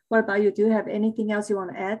AARI. What about you? Do you have anything else you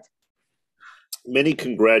want to add? Many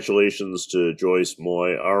congratulations to Joyce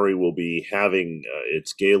Moy. ARI will be having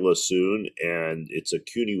its gala soon, and it's a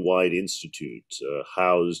CUNY-wide institute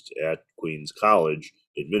housed at Queens College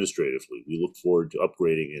administratively. We look forward to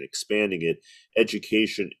upgrading and expanding it.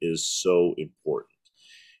 Education is so important.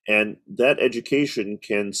 And that education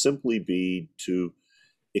can simply be to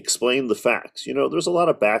explain the facts. There's a lot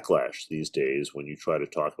of backlash these days when you try to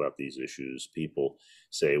talk about these issues. People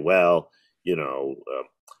say, well,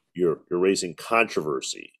 you're raising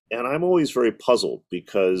controversy. And I'm always very puzzled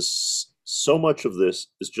because so much of this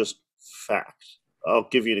is just fact. I'll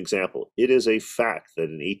give you an example. It is a fact that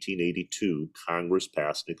in 1882, Congress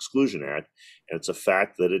passed an Exclusion Act, and it's a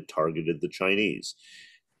fact that it targeted the Chinese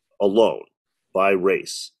alone by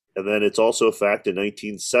race. And then it's also a fact in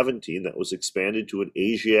 1917 that was expanded to an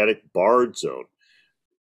Asiatic barred zone.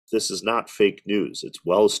 This is not fake news. It's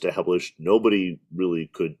well established. Nobody really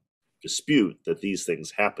could dispute that these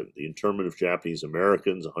things happened. The internment of Japanese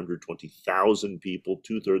Americans, 120,000 people,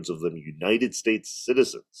 2/3 of them United States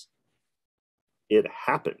citizens. It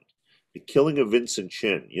happened. The killing of Vincent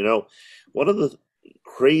Chin. One of the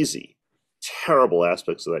crazy, terrible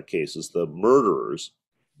aspects of that case is the murderers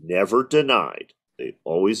never denied. They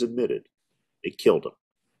always admitted they killed him.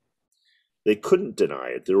 They couldn't deny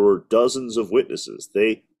it. There were dozens of witnesses.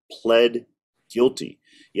 They pled guilty.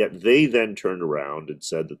 Yet they then turned around and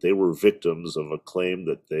said that they were victims of a claim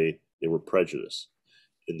that they were prejudiced.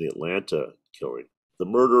 In the Atlanta killing, the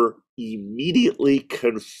murderer immediately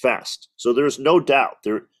confessed. So there's no doubt.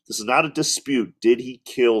 This is not a dispute. Did he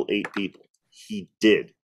kill 8 people? He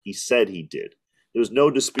did. He said he did. There's no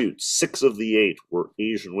dispute. 6 of the 8 were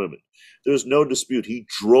Asian women. There's no dispute. He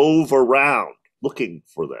drove around looking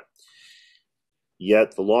for them.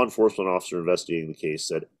 Yet the law enforcement officer investigating the case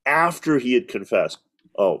said after he had confessed,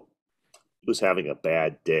 oh, he was having a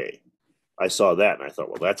bad day. I saw that and I thought,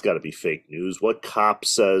 well, that's got to be fake news. What cop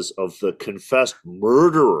says of the confessed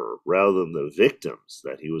murderer rather than the victims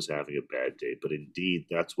that he was having a bad day? But indeed,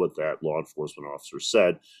 that's what that law enforcement officer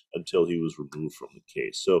said until he was removed from the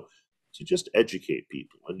case. So to just educate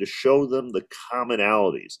people and to show them the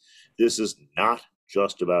commonalities. This is not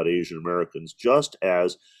just about Asian Americans, just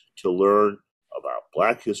as to learn about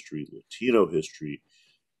Black history, Latino history,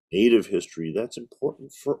 Native history. That's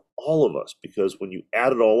important for all of us because when you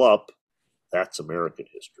add it all up, that's American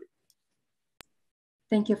history.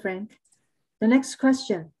 Thank you, Frank. The next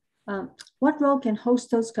question. What role can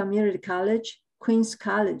Hostos Community College, Queens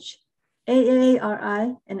College,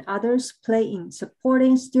 AARI, and others play in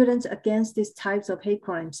supporting students against these types of hate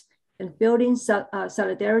crimes and building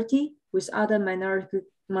solidarity with other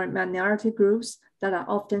minority groups that are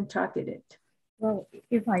often targeted? Well,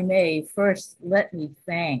 if I may, first let me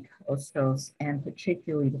thank Ostos and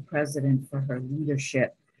particularly the president for her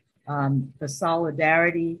leadership, the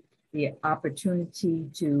solidarity, the opportunity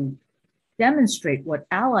to demonstrate what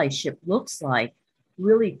allyship looks like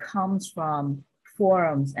really comes from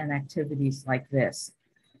forums and activities like this.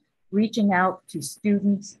 Reaching out to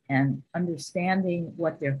students and understanding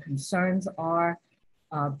what their concerns are,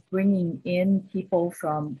 bringing in people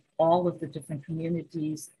from all of the different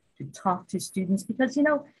communities to talk to students. Because, you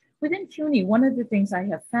know, within CUNY, one of the things I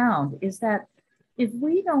have found is that if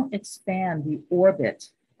we don't expand the orbit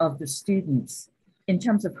of the students in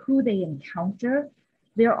terms of who they encounter,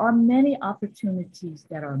 there are many opportunities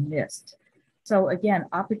that are missed. So again,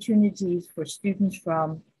 opportunities for students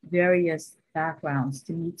from various backgrounds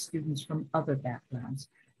to meet students from other backgrounds,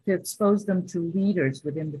 to expose them to leaders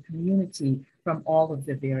within the community from all of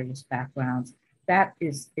the various backgrounds. That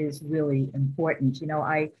is really important. You know,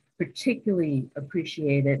 I particularly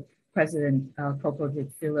appreciated President Cocco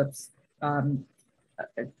Filippis'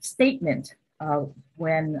 statement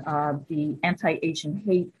when the anti-Asian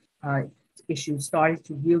hate issue started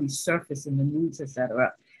to really surface in the news, et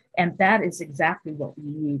cetera. And that is exactly what we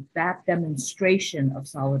need, that demonstration of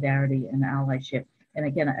solidarity and allyship. And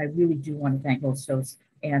again, I really do want to thank Ostos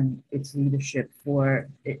and its leadership for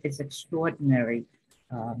its extraordinary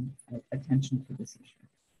attention to this issue.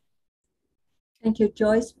 Thank you,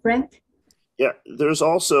 Joyce. Frank? Yeah, there's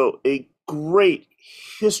also a great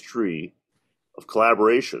history of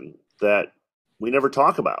collaboration that we never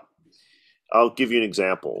talk about. I'll give you an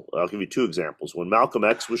example. I'll give you two examples. When Malcolm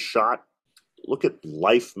X was shot, look at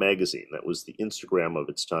Life magazine. That was the Instagram of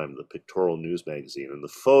its time, the pictorial news magazine. And the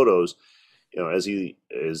photos, you know, as he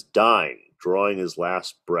is dying, drawing his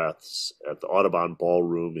last breaths at the Audubon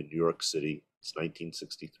Ballroom in New York City. It's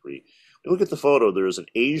 1963. You look at the photo, there is an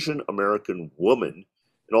Asian American woman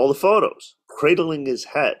in all the photos, cradling his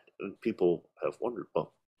head. And people have wondered,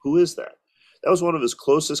 well, who is that? That was one of his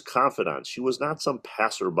closest confidants. She was not some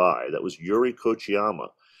passerby. That was Yuri Kochiyama,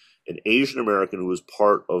 an Asian American who was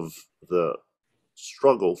part of the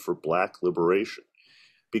struggle for Black liberation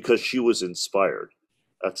because she was inspired.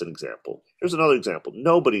 That's an example. Here's another example.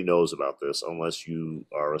 Nobody knows about this unless you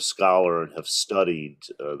are a scholar and have studied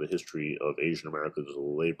the history of Asian Americans in the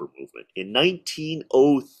labor movement. In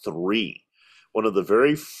 1903, one of the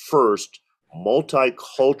very first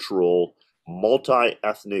multicultural,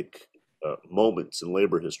 multi-ethnic moments in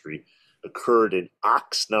labor history occurred in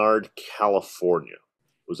Oxnard, California.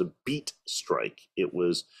 It was a beet strike. It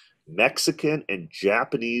was Mexican and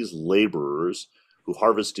Japanese laborers who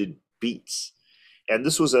harvested beets. And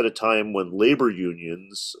this was at a time when labor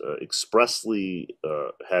unions expressly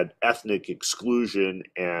had ethnic exclusion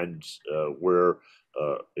and where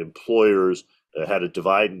employers had a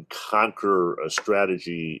divide and conquer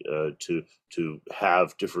strategy to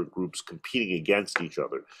have different groups competing against each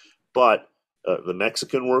other. But the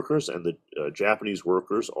Mexican workers and the Japanese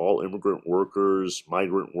workers, all immigrant workers,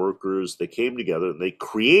 migrant workers, they came together and they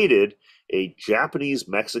created a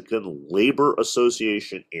Japanese-Mexican labor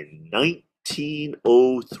association in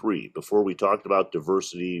 1903, before we talked about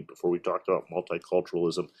diversity, before we talked about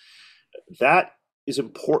multiculturalism. That is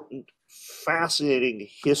important, fascinating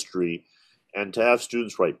history, and to have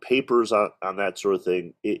students write papers on that sort of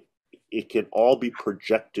thing, it can all be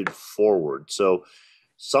projected forward. So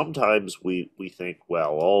sometimes we think,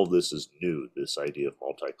 well, all this is new, this idea of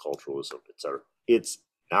multiculturalism, etc. It's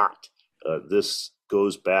not. This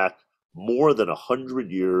goes back more than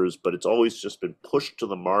 100 years, but it's always just been pushed to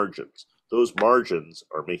the margins. Those margins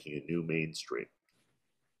are making a new mainstream.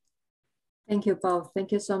 Thank you both.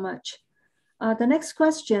 Thank you so much. The next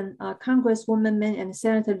question, Congresswoman Meng and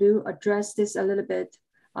Senator Liu addressed this a little bit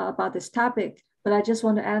about this topic, but I just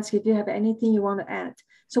want to ask you if you have anything you want to add.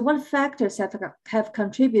 So what factors have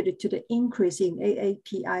contributed to the increase in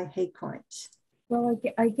AAPI hate crimes? Well,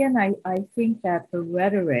 again, I think that the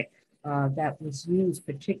rhetoric that was used,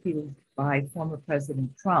 particularly by former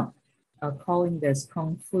President Trump, calling this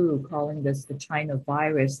Kung Flu, calling this the China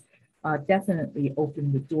virus, definitely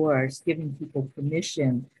opened the doors, giving people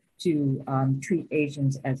permission to treat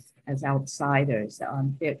Asians as outsiders.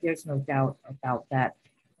 There's no doubt about that.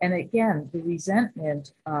 And again, the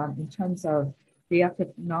resentment in terms of the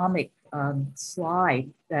economic slide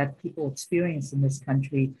that people experience in this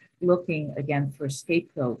country, looking again for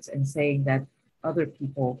scapegoats and saying that other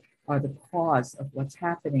people are the cause of what's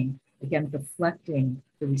happening, again, deflecting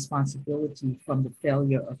the responsibility from the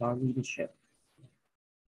failure of our leadership.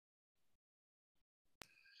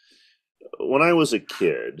 When I was a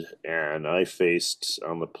kid and I faced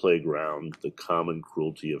on the playground the common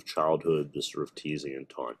cruelty of childhood, the sort of teasing and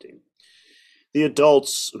taunting, The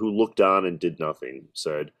adults who looked on and did nothing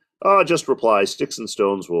said, "Oh, just reply, sticks and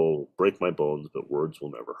stones will break my bones, but words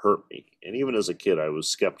will never hurt me." And even as a kid, I was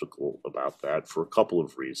skeptical about that for a couple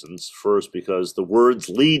of reasons. First, because the words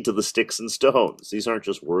lead to the sticks and stones. These aren't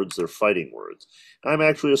just words, they're fighting words. I'm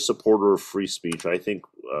actually a supporter of free speech. I think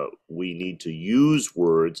we need to use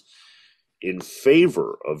words in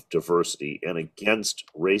favor of diversity and against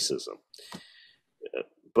racism.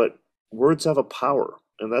 But words have a power.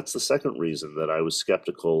 And that's the second reason that I was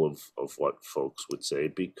skeptical of what folks would say,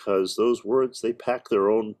 because those words, they pack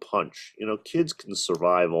their own punch. You know, kids can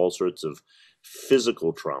survive all sorts of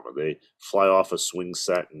physical trauma. They fly off a swing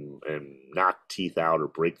set and knock teeth out or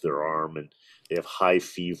break their arm, and they have high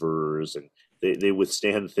fevers, and they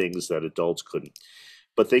withstand things that adults couldn't.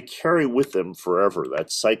 But they carry with them forever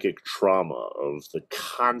that psychic trauma of the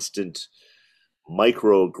constant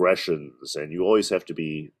microaggressions, and you always have to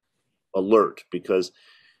be alert, because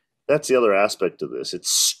that's the other aspect of this. It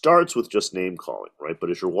starts with just name calling, right? But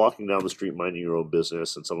as you're walking down the street minding your own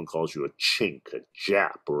business and someone calls you a chink, a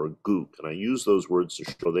jap, or a gook, and I use those words to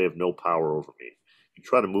show they have no power over me, you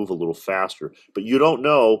try to move a little faster, but you don't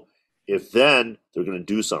know if then they're going to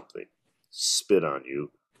do something, spit on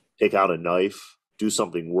you, take out a knife, do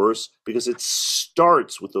something worse, because it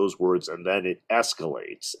starts with those words and then it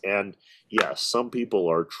escalates. And yes, some people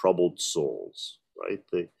are troubled souls, right?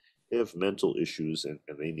 They have mental issues and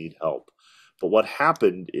they need help. But what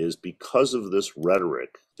happened is, because of this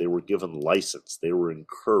rhetoric, they were given license, they were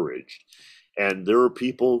encouraged. And there are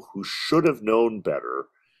people who should have known better,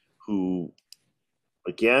 who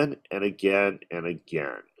again and again and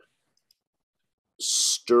again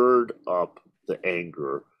stirred up the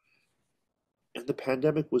anger. And the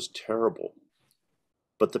pandemic was terrible.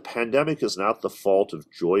 But the pandemic is not the fault of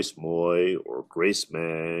Joyce Moy or Grace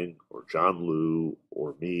Meng or John Liu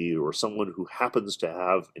or me or someone who happens to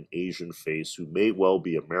have an Asian face, who may well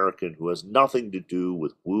be American, who has nothing to do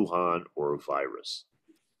with Wuhan or a virus.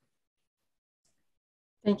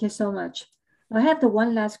 Thank you so much. I have the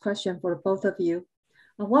one last question for both of you.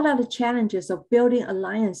 What are the challenges of building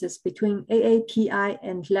alliances between AAPI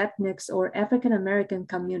and Latinx or African American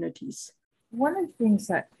communities? One of the things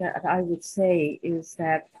that I would say is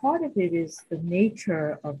that part of it is the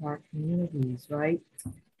nature of our communities, right?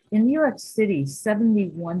 In New York City,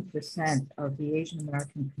 71% of the Asian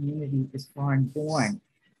American community is foreign born.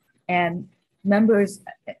 And members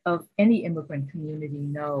of any immigrant community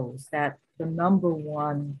knows that the number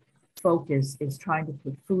one focus is trying to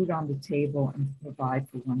put food on the table and to provide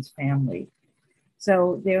for one's family.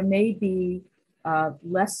 So there may be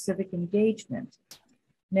less civic engagement.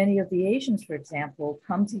 Many of the Asians, for example,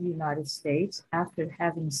 come to the United States after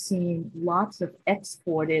having seen lots of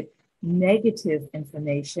exported negative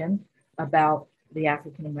information about the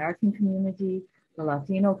African American community, the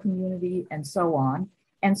Latino community, and so on.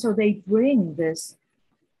 And so they bring this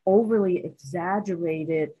overly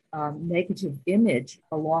exaggerated negative image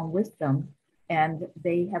along with them, and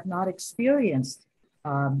they have not experienced,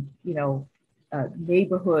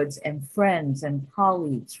 neighborhoods and friends and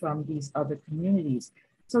colleagues from these other communities.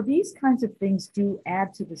 So these kinds of things do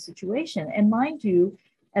add to the situation. And mind you,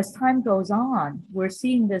 as time goes on, we're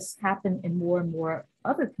seeing this happen in more and more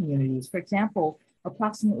other communities. For example,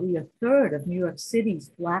 approximately a third of New York City's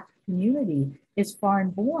Black community is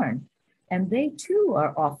foreign born. And they too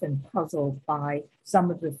are often puzzled by some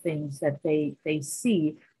of the things that they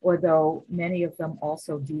see, although many of them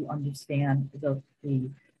also do understand the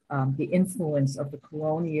influence of the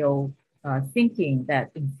colonial thinking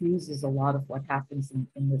that infuses a lot of what happens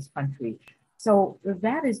in this country. So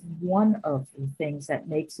that is one of the things that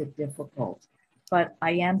makes it difficult. But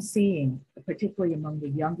I am seeing, particularly among the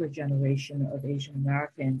younger generation of Asian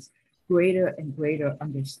Americans, greater and greater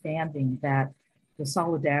understanding that the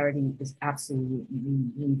solidarity is absolutely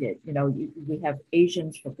needed. You know, we have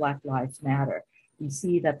Asians for Black Lives Matter. We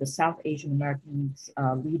see that the South Asian Americans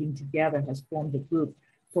leading together has formed a group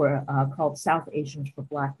called South Asians for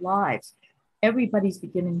Black Lives. Everybody's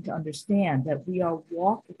beginning to understand that we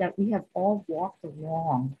have all walked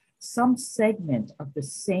along some segment of the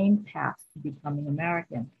same path to becoming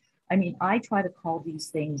American. I mean, I try to call these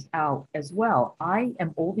things out as well. I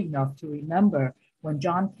am old enough to remember when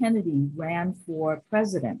John Kennedy ran for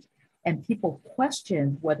president and people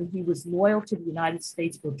questioned whether he was loyal to the United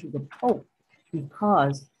States or to the Pope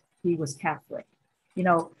because he was Catholic, you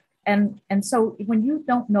know. And so when you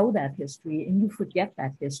don't know that history and you forget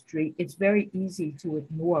that history, it's very easy to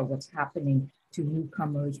ignore what's happening to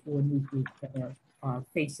newcomers or new groups that are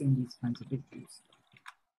facing these kinds of issues.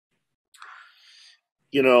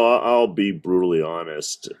 You know, I'll be brutally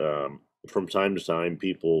honest. From time to time,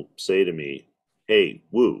 people say to me, "Hey,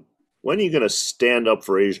 Wu, when are you going to stand up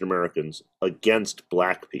for Asian Americans against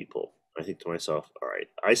Black people? I think to myself, all right,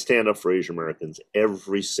 I stand up for Asian Americans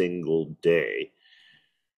every single day,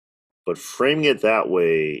 but framing it that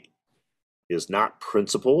way is not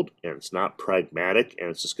principled, and it's not pragmatic, and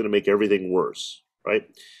it's just going to make everything worse, right?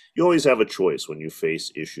 You always have a choice when you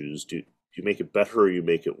face issues. Do you make it better or you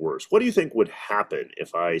make it worse? What do you think would happen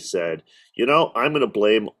if I said, you know, I'm going to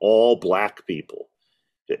blame all Black people?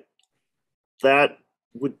 That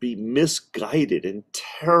would be misguided and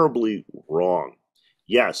terribly wrong.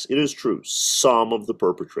 Yes, it is true. Some of the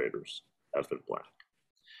perpetrators have been Black.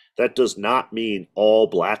 That does not mean all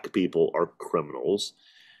Black people are criminals.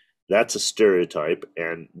 That's a stereotype,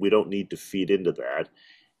 and we don't need to feed into that.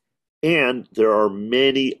 And there are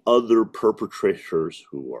many other perpetrators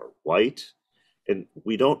who are white, and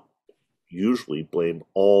we don't usually blame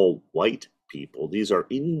all white people. These are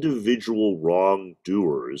individual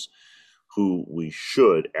wrongdoers who we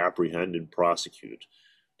should apprehend and prosecute.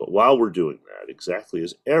 But while we're doing that, exactly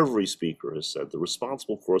as every speaker has said, the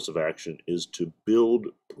responsible course of action is to build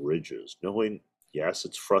bridges, knowing, yes,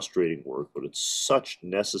 it's frustrating work, but it's such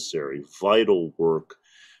necessary, vital work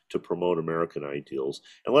to promote American ideals.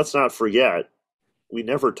 And let's not forget, we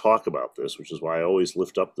never talk about this, which is why I always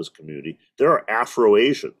lift up this community. There are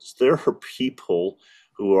Afro-Asians. There are people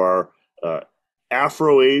who are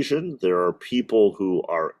Afro-Asian. There are people who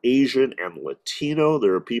are Asian and Latino.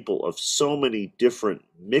 There are people of so many different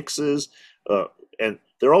mixes. And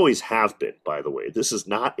there always have been, by the way. This is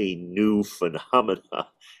not a new phenomena.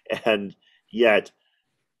 And yet,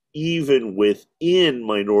 even within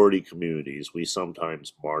minority communities, we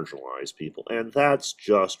sometimes marginalize people. And that's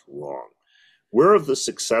just wrong. Where have the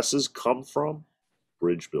successes come from?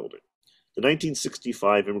 Bridge building. The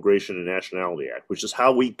 1965 Immigration and Nationality Act, which is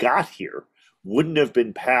how we got here, wouldn't have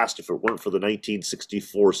been passed if it weren't for the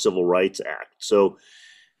 1964 Civil Rights Act. So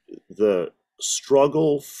the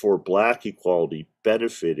struggle for Black equality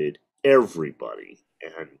benefited everybody.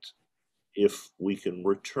 And if we can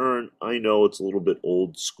return, I know it's a little bit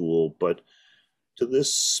old school, but to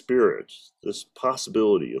this spirit, this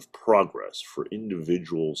possibility of progress for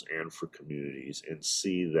individuals and for communities, and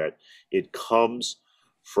see that it comes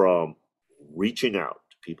from reaching out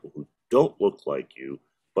to people who don't look like you,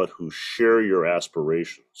 but who share your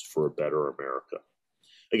aspirations for a better America.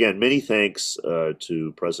 Again, many thanks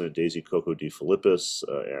to President Daisy Cocco de Filippis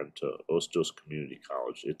and to Ostos Community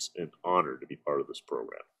College. It's an honor to be part of this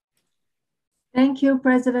program. Thank you,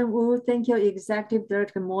 President Wu. Thank you, Executive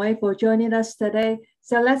Director Moy, for joining us today.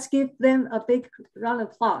 So let's give them a big round of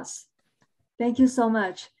applause. Thank you so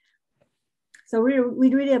much. So we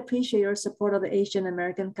really appreciate your support of the Asian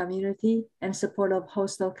American community and support of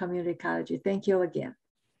Hostel Community College. Thank you again.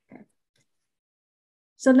 Okay.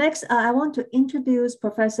 So next, I want to introduce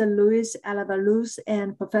Professor Luis Alvarez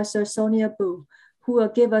and Professor Sonia Bu, who will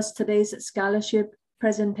give us today's scholarship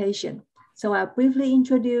presentation. So I'll briefly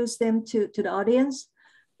introduce them to the audience.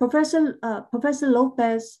 Professor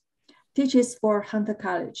Lopez teaches for Hunter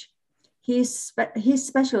College. He's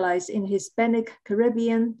specialized in Hispanic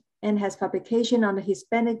Caribbean and has publication on the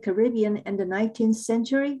Hispanic Caribbean and the 19th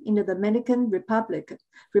century in the Dominican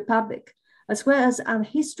Republic, as well as on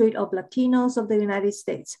history of Latinos of the United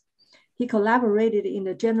States. He collaborated in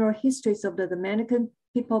the General Histories of the Dominican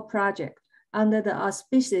People Project under the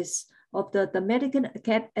auspices of the Dominican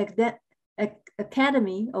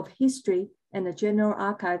Academy of History and the General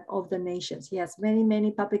Archive of the Nations. He has many,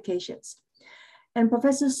 many publications. And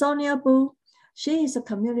Professor Sonia Bu, she is a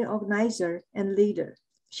community organizer and leader.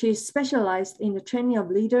 She is specialized in the training of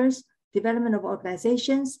leaders, development of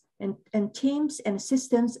organizations, and teams and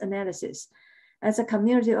systems analysis. As a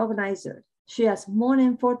community organizer, she has more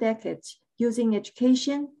than 4 decades using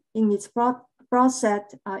education in its broad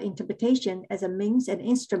set interpretation as a means and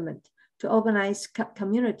instrument to organize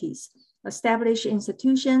communities, establish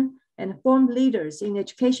institutions, and form leaders in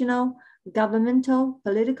educational, governmental,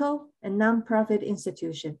 political, and nonprofit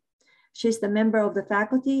institutions. She's the member of the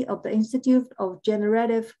faculty of the Institute of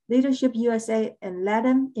Generative Leadership USA and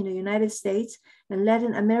Latin in the United States and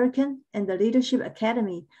Latin American and the Leadership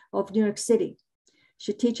Academy of New York City.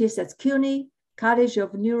 She teaches at CUNY, College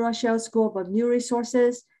of New Rochelle School of New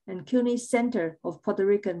Resources, and CUNY Center of Puerto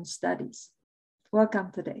Rican Studies.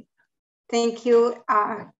 Welcome today. Thank you,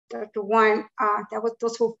 Dr. Wang.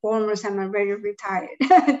 Those were formers. I'm already retired.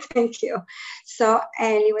 Thank you. So,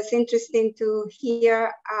 and it was interesting to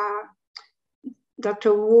hear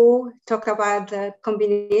Dr. Wu talk about the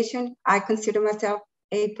combination. I consider myself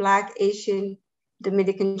a Black, Asian,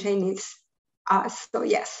 Dominican Chinese. So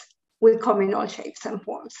yes, we come in all shapes and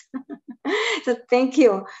forms. So thank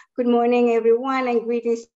you. Good morning, everyone, and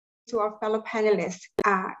greetings to our fellow panelists.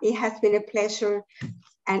 It has been a pleasure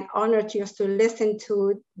and honor just to listen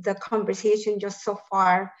to the conversation just so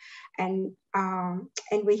far. And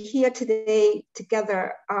we're here today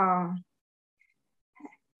together.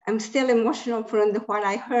 I'm still emotional from what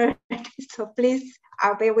I heard, so please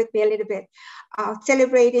bear with me a little bit.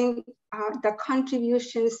 Celebrating the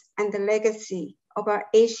contributions and the legacy of our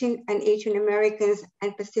Asian and Asian Americans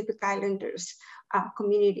and Pacific Islanders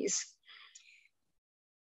communities.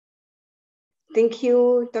 Thank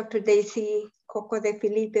you, Dr. Daisy Cocco de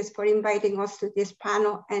Filippis, for inviting us to this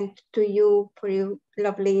panel, and to you for your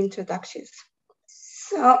lovely introductions.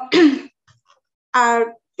 So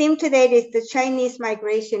our theme today is the Chinese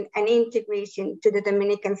migration and integration to the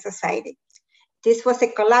Dominican society. This was a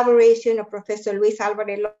collaboration of Professor Luis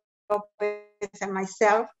Alvarez Lopez and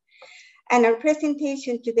myself. And our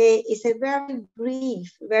presentation today is a very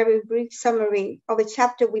brief summary of a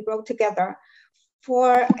chapter we wrote together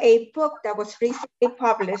for a book that was recently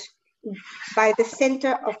published by the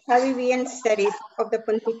Center of Caribbean Studies of the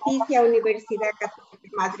Pontificia Universidad Católica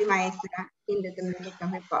Madre Maestra in the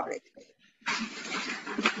Dominican Republic.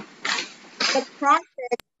 The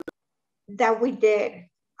project that we did,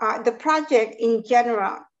 the project in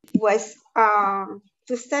general was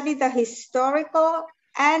to study the historical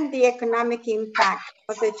and the economic impact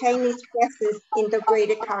of the Chinese presence in the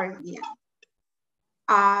Greater Caribbean.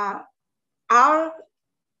 Our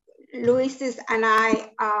Luis's and I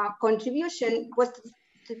contribution was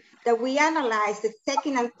that we analyzed the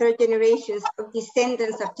second and third generations of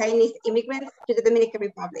descendants of Chinese immigrants to the Dominican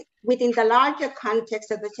Republic within the larger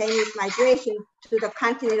context of the Chinese migration to the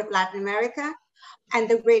continent of Latin America and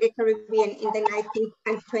the Greater Caribbean in the 19th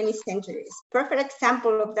and 20th centuries. Perfect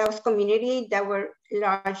example of those communities that were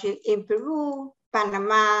largely in Peru,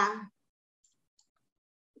 Panama,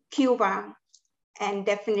 Cuba, and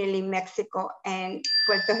definitely Mexico and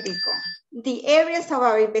Puerto Rico. The areas of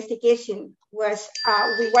our investigation was,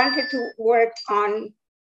 we wanted to work on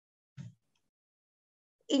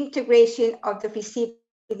integration of the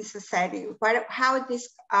Filippine society, how this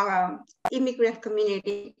immigrant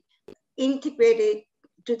community integrated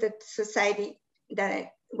to the society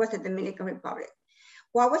that was the Dominican Republic.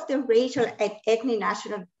 What was the racial and ethnic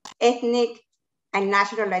and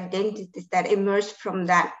national identities that emerged from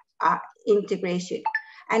that integration?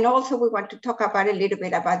 And also we want to talk about a little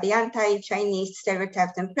bit about the anti-Chinese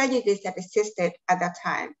stereotypes and prejudice that existed at that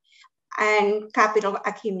time, and capital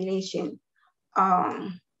accumulation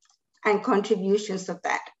and contributions of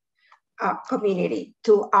that community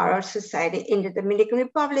to our society in the Dominican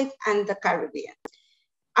Republic and the Caribbean.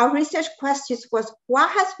 Our research questions was, what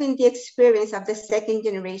has been the experience of the second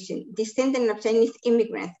generation descendant of Chinese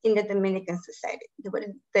immigrants in the Dominican society?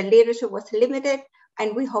 The literature was limited,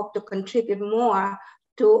 and we hope to contribute more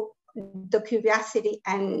to the curiosity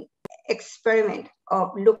and experiment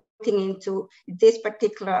of looking into this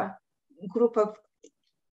particular group of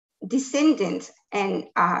descendants and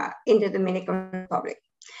in the Dominican Republic.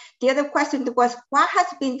 The other question was, what has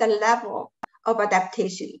been the level of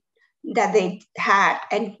adaptation that they had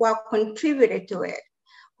and what contributed to it?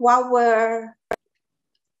 What were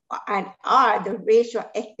and are the racial,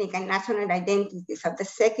 ethnic, and national identities of the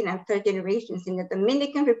second and third generations in the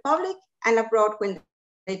Dominican Republic and abroad when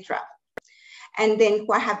they travel? And then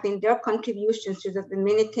what have been their contributions to the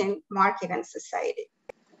Dominican market and society?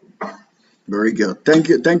 Very good.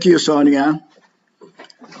 Thank you, Sonia.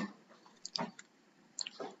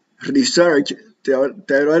 Research,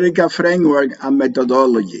 theoretical framework, and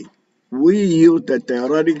methodology. We use the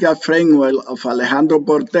theoretical framework of Alejandro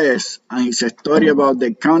Portes and his story about the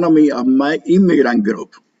economy of my immigrant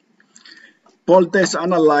group. Portes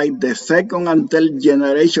analyzed the second and third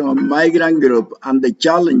generation of migrant group and the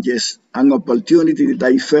challenges and opportunities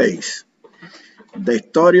they face. The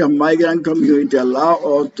story of migrant community allows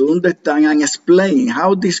us to understand and explain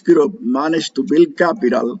how this group managed to build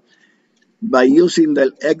capital by using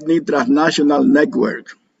the ethnic transnational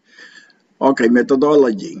network. Okay,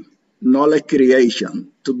 methodology, knowledge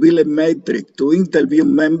creation, to build a matrix to interview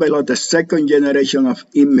members of the second generation of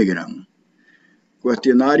immigrants.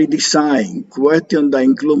 Questionnaire design, questions that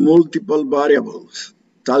include multiple variables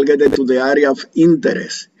targeted to the area of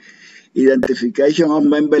interest. Identification of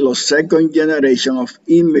members of second generation of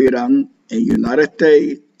immigrants in the United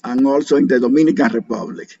States and also in the Dominican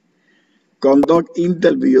Republic. Conduct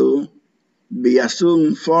interview via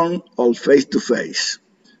Zoom, phone, or face-to-face.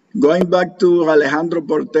 Going back to Alejandro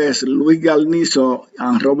Portes, Luis Galnizo,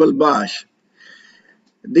 and Robert Bash,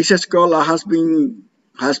 this scholar has been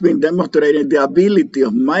demonstrating the ability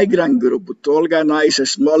of migrant groups to organize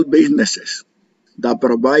small businesses that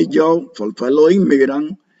provide jobs for fellow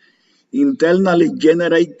immigrants internally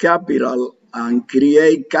generate capital and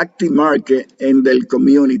create captive market in their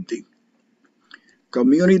community.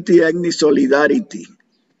 Community ethnic solidarity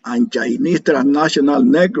and Chinese transnational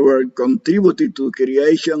network contributed to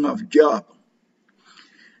creation of jobs,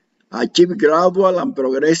 achieve gradual and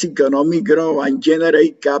progressive economic growth, and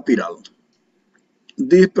generate capital.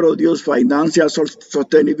 This produces financial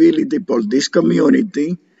sustainability for this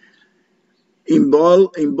community,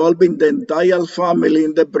 involving the entire family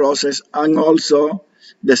in the process and also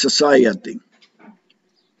the society.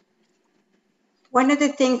 One of the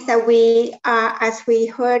things that we, as we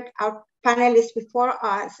heard our panelists before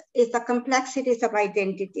us, is the complexities of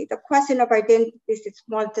identity. The question of identity is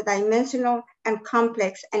multidimensional and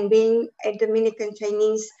complex, and being a Dominican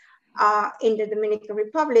Chinese in the Dominican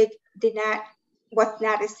Republic was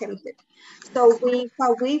not exempted. So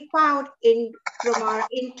what we found from our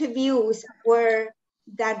interviews were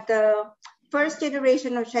that the first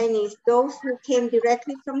generation of Chinese, those who came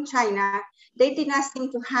directly from China, they did not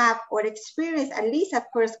seem to have or experience, at least at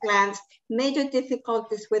first glance, major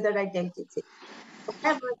difficulties with their identity.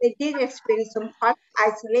 However, they did experience some hard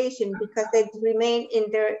isolation because they remained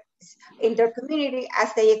in their community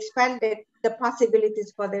as they expanded the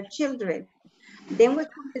possibilities for their children. Then we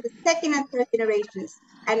come to the second and third generations,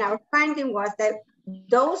 and our finding was that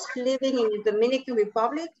those living in the Dominican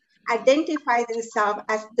Republic identify themselves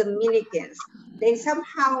as Dominicans. They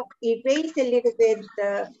somehow erased a little bit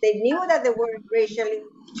they knew that they were racially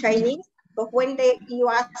Chinese, but when you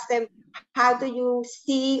ask them, how do you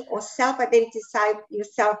see or self-identify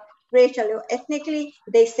yourself racially or ethnically,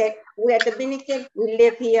 they said, we are Dominican, we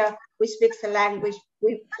live here, we speak the language,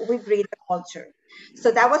 we breathe the culture.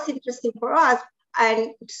 So that was interesting for us. And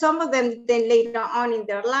some of them then later on in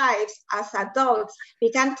their lives as adults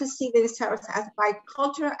began to see themselves as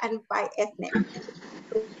bicultural and bi-ethnic.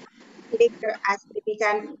 Later, as they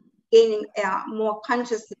began gaining more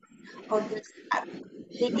consciousness of this.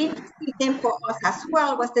 The interesting thing for us as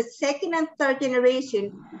well was the second and third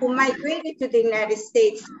generation who migrated to the United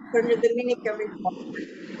States from the Dominican Republic.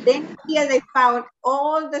 Then here they found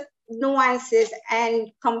all the nuances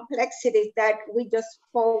and complexities that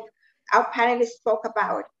our panelists spoke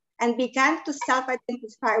about, and began to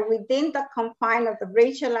self-identify within the confine of the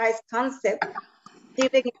racialized concept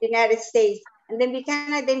living in the United States, and then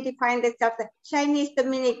began identifying themselves as Chinese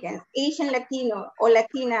Dominicans, Asian Latino or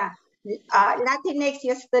Latina, Latinx,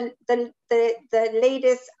 just the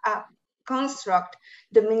latest construct,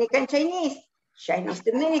 Dominican Chinese, Chinese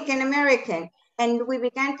Dominican American. And we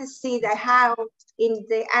began to see that how in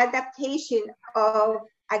the adaptation of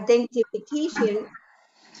identification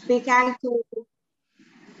began to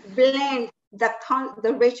blend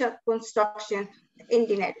the racial construction in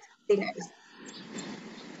the United States.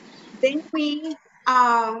 Then we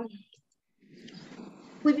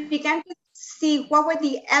began to see what were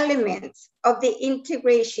the elements of the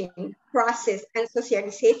integration process and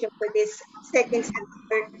socialization for this second and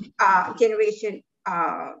third generation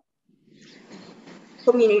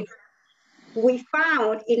community. We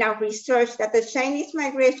found in our research that the Chinese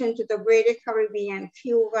migration to the greater Caribbean,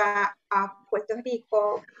 Cuba, Puerto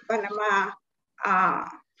Rico, Panama,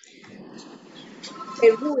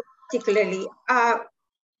 Peru particularly,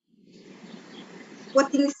 was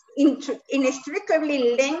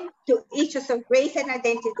inextricably linked to issues of race and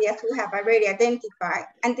identity, as we have already identified,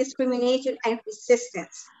 and discrimination and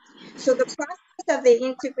resistance. So the process of the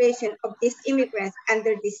integration of these immigrants and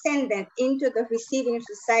their descendants into the receiving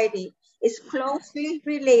society is closely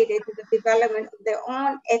related to the development of their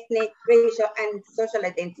own ethnic, racial, and social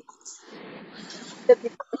identities. The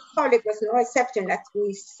Republic was no exception, as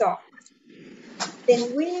we saw.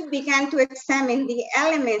 Then we began to examine the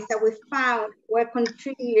elements that we found were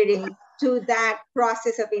contributing to that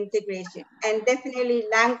process of integration. And definitely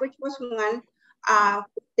language was one.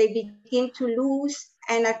 They begin to lose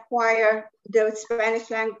and acquire the Spanish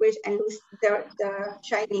language and lose the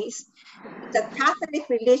Chinese. The Catholic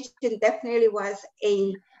religion definitely was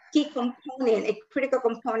a key component, a critical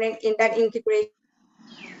component in that integration,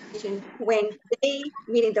 when they,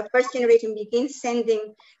 meaning the first generation, begin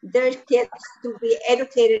sending their kids to be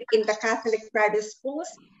educated in the Catholic private schools,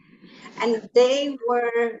 and they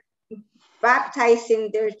were baptizing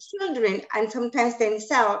their children and sometimes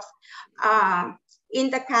themselves in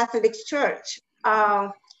the Catholic Church.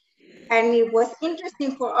 And it was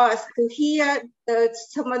interesting for us to hear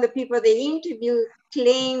some of the people they interviewed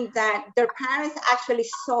claim that their parents actually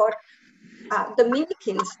sought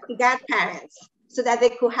Dominicans, godparents, so that they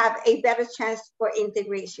could have a better chance for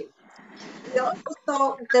integration. We also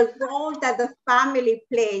saw the role that the family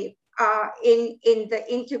played in the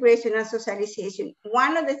integration and socialization.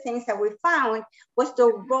 One of the things that we found was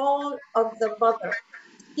the role of the mother.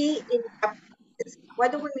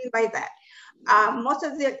 What do we mean by that? Most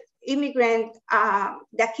of the immigrants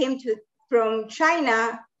that came from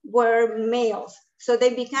China were males. So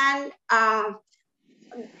they began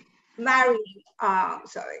marrying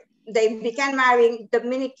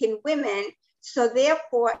Dominican women. So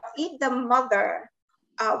therefore, if the mother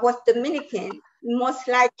was Dominican, most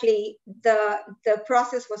likely the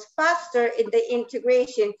process was faster in the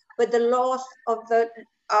integration, but the loss of the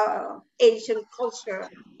Asian culture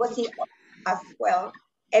was as well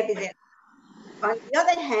evident. On the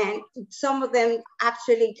other hand, some of them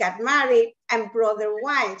actually got married and brought their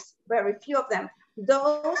wives, very few of them.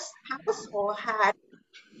 Those households had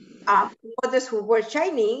mothers who were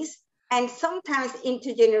Chinese, and sometimes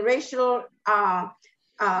intergenerational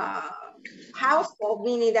household,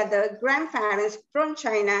 meaning that the grandparents from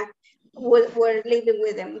China were living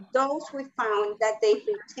with them. Those we found that they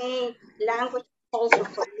retained language culture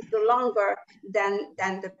for a little longer than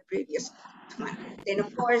the previous one. Then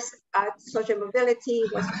of course, social mobility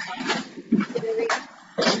was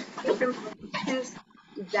different professions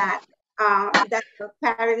that the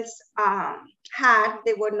parents had.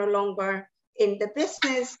 They were no longer in the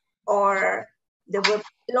business, or they were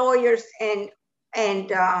lawyers and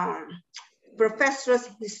professors,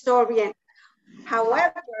 historians.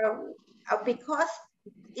 However, because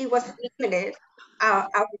it was limited,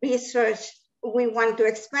 our research, we want to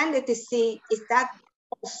expand it to see is that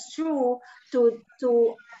true to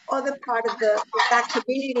other part of that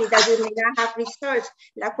community that we may not have researched.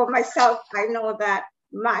 Like for myself, I know that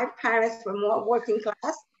my parents were more working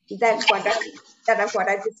class than what I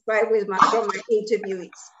described from my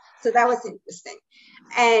interviewees. So that was interesting.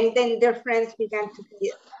 And then their friends began to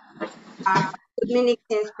be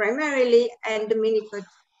Dominicans primarily, and Dominican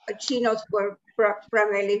Chinos were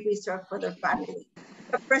primarily reserved for their family.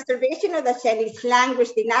 The preservation of the Chinese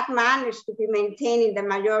language did not manage to be maintained in the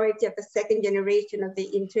majority of the second generation of the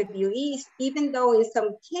interviewees, even though in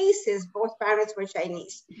some cases both parents were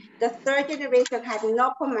Chinese. The third generation had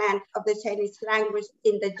no command of the Chinese language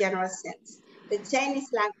in the general sense. The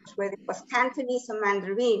Chinese language, whether it was Cantonese or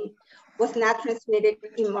Mandarin, was not transmitted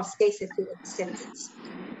in most cases to the descendants.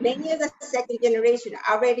 Many of the second generation,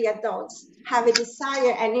 already adults, have a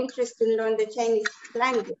desire and interest to learn the Chinese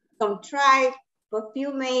language. Some tried, but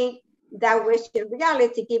few made that wish in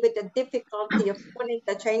reality, given the difficulty of learning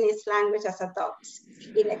the Chinese language as adults.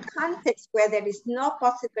 In a context where there is no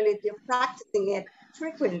possibility of practicing it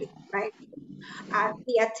frequently, right?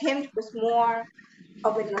 The attempt was more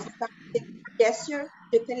of a nostalgic gesture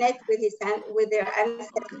to connect with their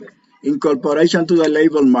ancestors. Incorporation to the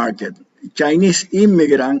labor market. Chinese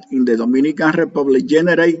immigrants in the Dominican Republic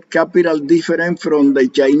generate capital different from the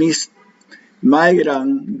Chinese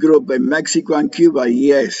migrant group in Mexico and Cuba,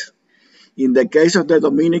 yes. In the case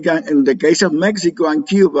of Mexico and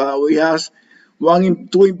Cuba, we have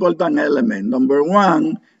two important elements. Number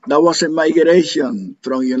one, that was a migration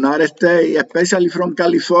from United States, especially from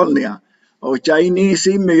California, of Chinese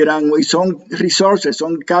immigrants with some resources,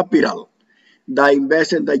 some capital, that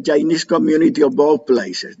invest in the Chinese community of both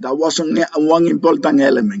places. That was one important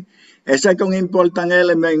element. A second important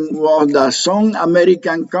element was that some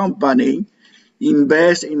American company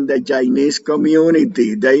invest in the Chinese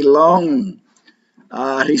community. They loan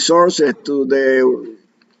resources to the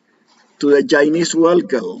Chinese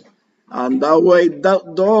worker. And that way,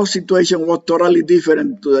 those situation was totally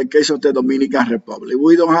different to the case of the Dominican Republic.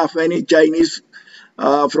 We don't have any Chinese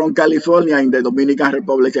from California in the Dominican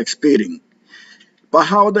Republic experience. But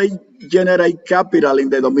how they generate capital in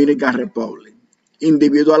the Dominican Republic?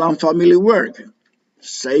 Individual and family work,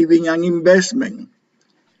 saving and investment,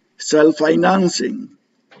 self-financing,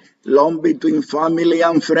 loan between family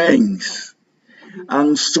and friends,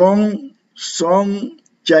 and some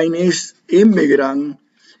Chinese immigrants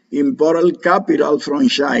imported capital from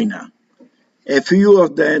China. A few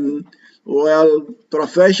of them,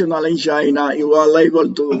 professional in China, were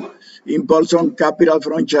able to import some capital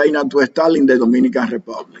from China to start in the Dominican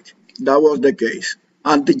Republic. That was the case.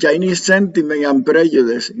 Anti-Chinese sentiment and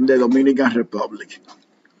prejudice in the Dominican Republic.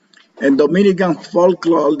 In Dominican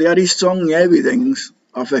folklore, there is some evidence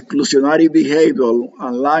of exclusionary behavior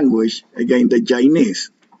and language against the Chinese.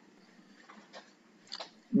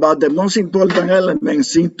 But the most important element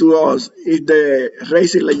seems to us is the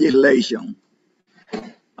racist legislation.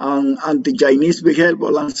 And anti-Chinese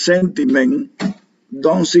behavior and sentiment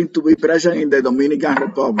don't seem to be present in the Dominican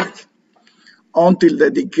Republic until the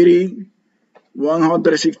decree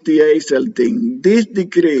 168-13. This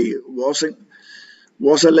decree was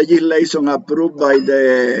a legislation approved by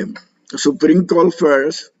the Supreme Court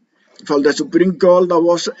first. For the Supreme Court, there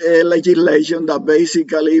was a legislation that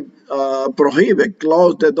basically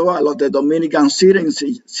closed the door of the Dominican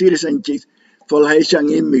citizenship for Haitian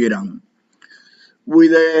immigrants,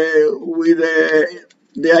 with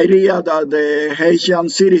the idea that the Haitian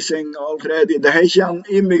citizen already, the Haitian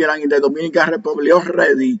immigrant in the Dominican Republic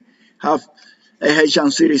already have a Haitian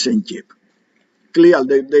citizenship. Clear,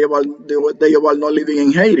 they were not living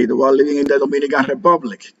in Haiti, they were living in the Dominican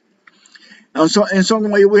Republic. And so in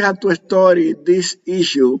some way we have to study this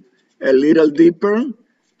issue a little deeper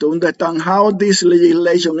to understand how this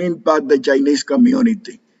legislation impacts the Chinese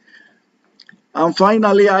community. And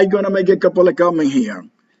finally, I'm going to make a couple of comments here.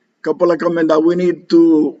 Couple of comments that we need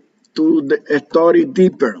to study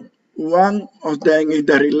deeper. One of them is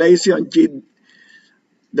the relationship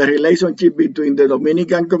between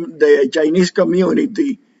the Chinese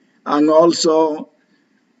community, and also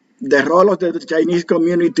the role of the Chinese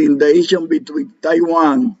community in the issue between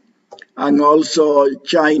Taiwan and also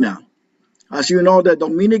China. As you know, the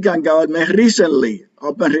Dominican government recently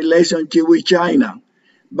opened relationship with China,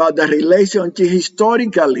 but the relationship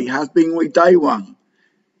historically has been with Taiwan.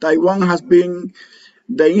 Taiwan has been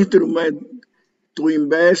the instrument to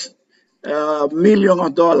invest millions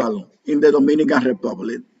of dollars in the Dominican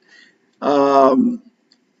Republic.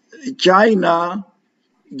 China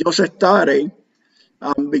just started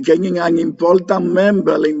becoming an important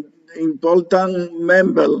member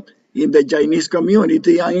in the Chinese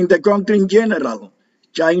community and in the country in general.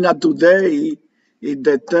 China today is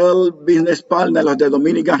the third business partner of the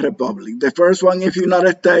Dominican Republic. The first one is the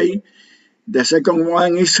United States, the second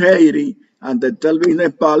one is Haiti, and the third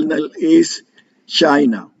business partner is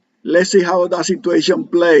China. Let's see how that situation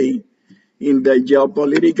plays in the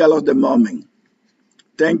geopolitical of the moment.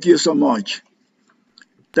 Thank you so much.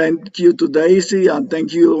 Thank you to Daisy, and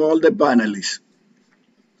thank you all the panelists.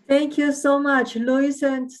 Thank you so much, Luis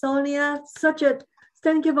and Sonia.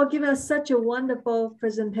 Thank you for giving us such a wonderful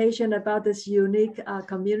presentation about this unique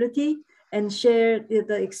community and share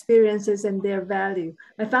the experiences and their value.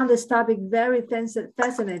 I found this topic very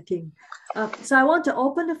fascinating. So I want to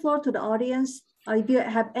open the floor to the audience. If you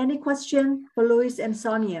have any question for Luis and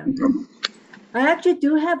Sonia. I actually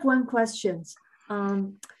do have one question.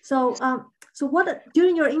 So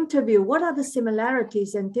during your interview, what are the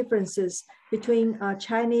similarities and differences between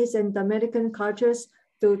Chinese and Dominican cultures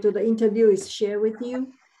to the interviewees share with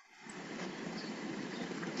you?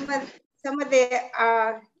 Some of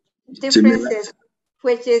the differences,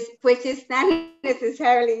 which is not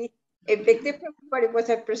necessarily a big difference, but it was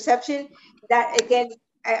a perception that, again,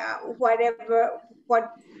 what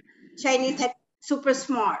Chinese had super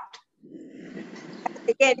smart.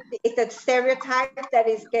 Again, it's a stereotype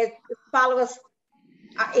that follows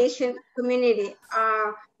Asian community.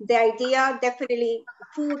 The idea, definitely,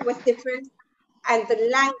 food was different, and the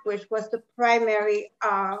language was the primary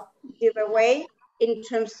giveaway in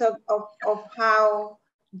terms of how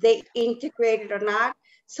they integrated or not.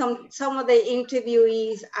 Some of the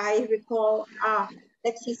interviewees, I recall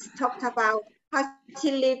that she talked about how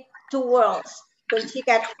she lived two worlds. When she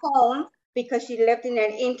got home, because she lived in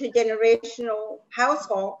an intergenerational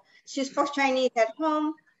household, she spoke Chinese at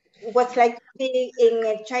home, was like being in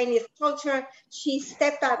a Chinese culture. She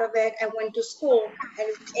stepped out of it and went to school and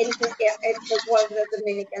entered the world of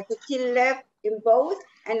Dominican. So she lived in both.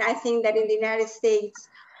 And I think that in the United States,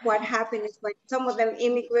 what happened is when some of them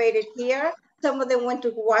immigrated here, some of them went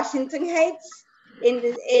to Washington Heights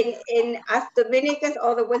as Dominicans,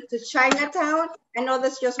 others went to Chinatown, and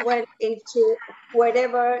others just went into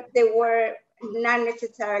wherever they were, not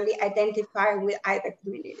necessarily identifying with either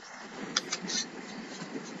community.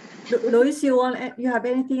 Luis, you have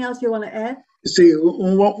anything else you want to add? See,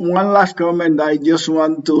 one last comment I just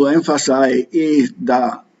want to emphasize is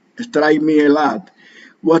that strike me a lot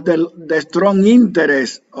was the strong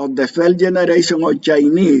interest of the first generation of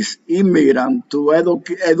Chinese immigrants to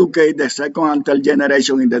educate the second and third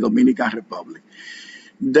generation in the Dominican Republic.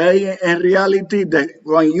 They, in reality,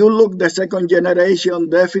 when you look the second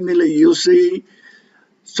generation, definitely you see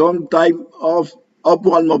some type of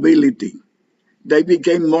upward mobility. They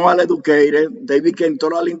became more educated. They became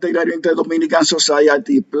totally integrated into Dominican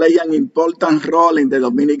society, play an important role in the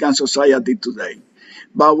Dominican society today.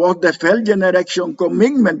 But was the first generation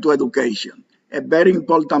commitment to education, a very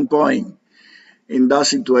important point in that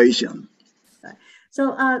situation.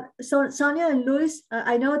 So Sonia and Luis,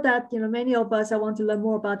 I know that many of us want to learn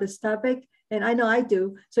more about this topic, and I know I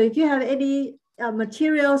do. So if you have any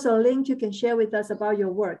materials or links you can share with us about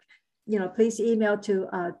your work, please email to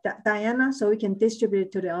Diana so we can distribute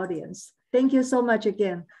it to the audience. Thank you so much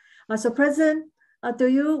again. So President, do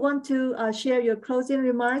you want to share your closing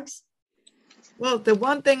remarks Well, the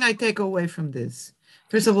one thing I take away from this,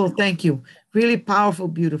 first of all, thank you. Really powerful,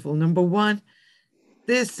 beautiful. Number one,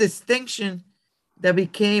 this distinction that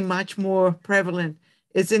became much more prevalent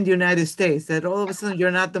is in the United States, that all of a sudden you're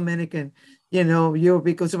not Dominican, you're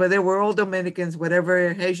because they were all Dominicans,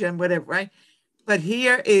 whatever, Haitian, whatever, right? But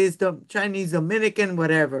here is the Chinese Dominican,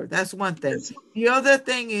 whatever. That's one thing. The other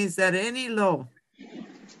thing is that any law,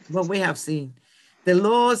 what we have seen, the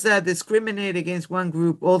laws that discriminate against one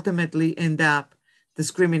group ultimately end up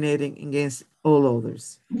discriminating against all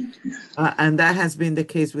others. And that has been the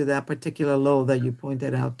case with that particular law that you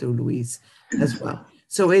pointed out to, Luis, as well.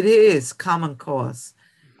 So it is common cause.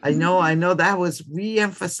 I know that was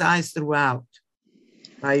re-emphasized throughout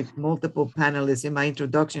by multiple panelists. In my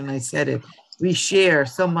introduction, I said it. We share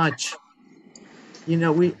so much,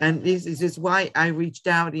 and this is just why I reached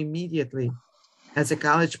out immediately as a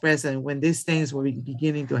college president when these things were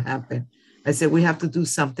beginning to happen. I said, we have to do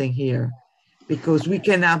something here because we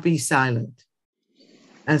cannot be silent.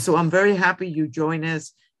 And so I'm very happy you join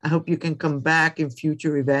us. I hope you can come back in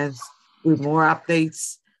future events with more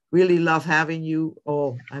updates. Really love having you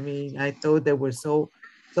all. I mean, I thought they were so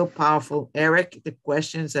powerful. Eric, the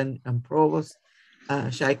questions and Provost,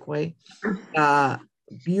 Shiang-Kwei,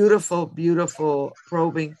 beautiful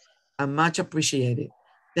probing and much appreciated.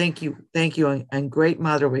 Thank you, and great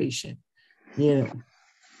moderation.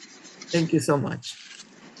 Thank you so much.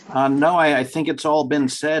 No, I think it's all been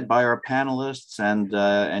said by our panelists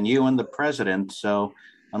and you and the president. So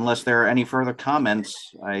unless there are any further comments,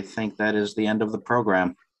 I think that is the end of the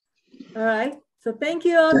program. All right. So thank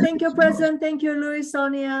you all. Thank you, President. Thank you, Luis,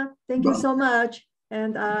 Sonia. Thank you so much.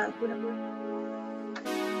 And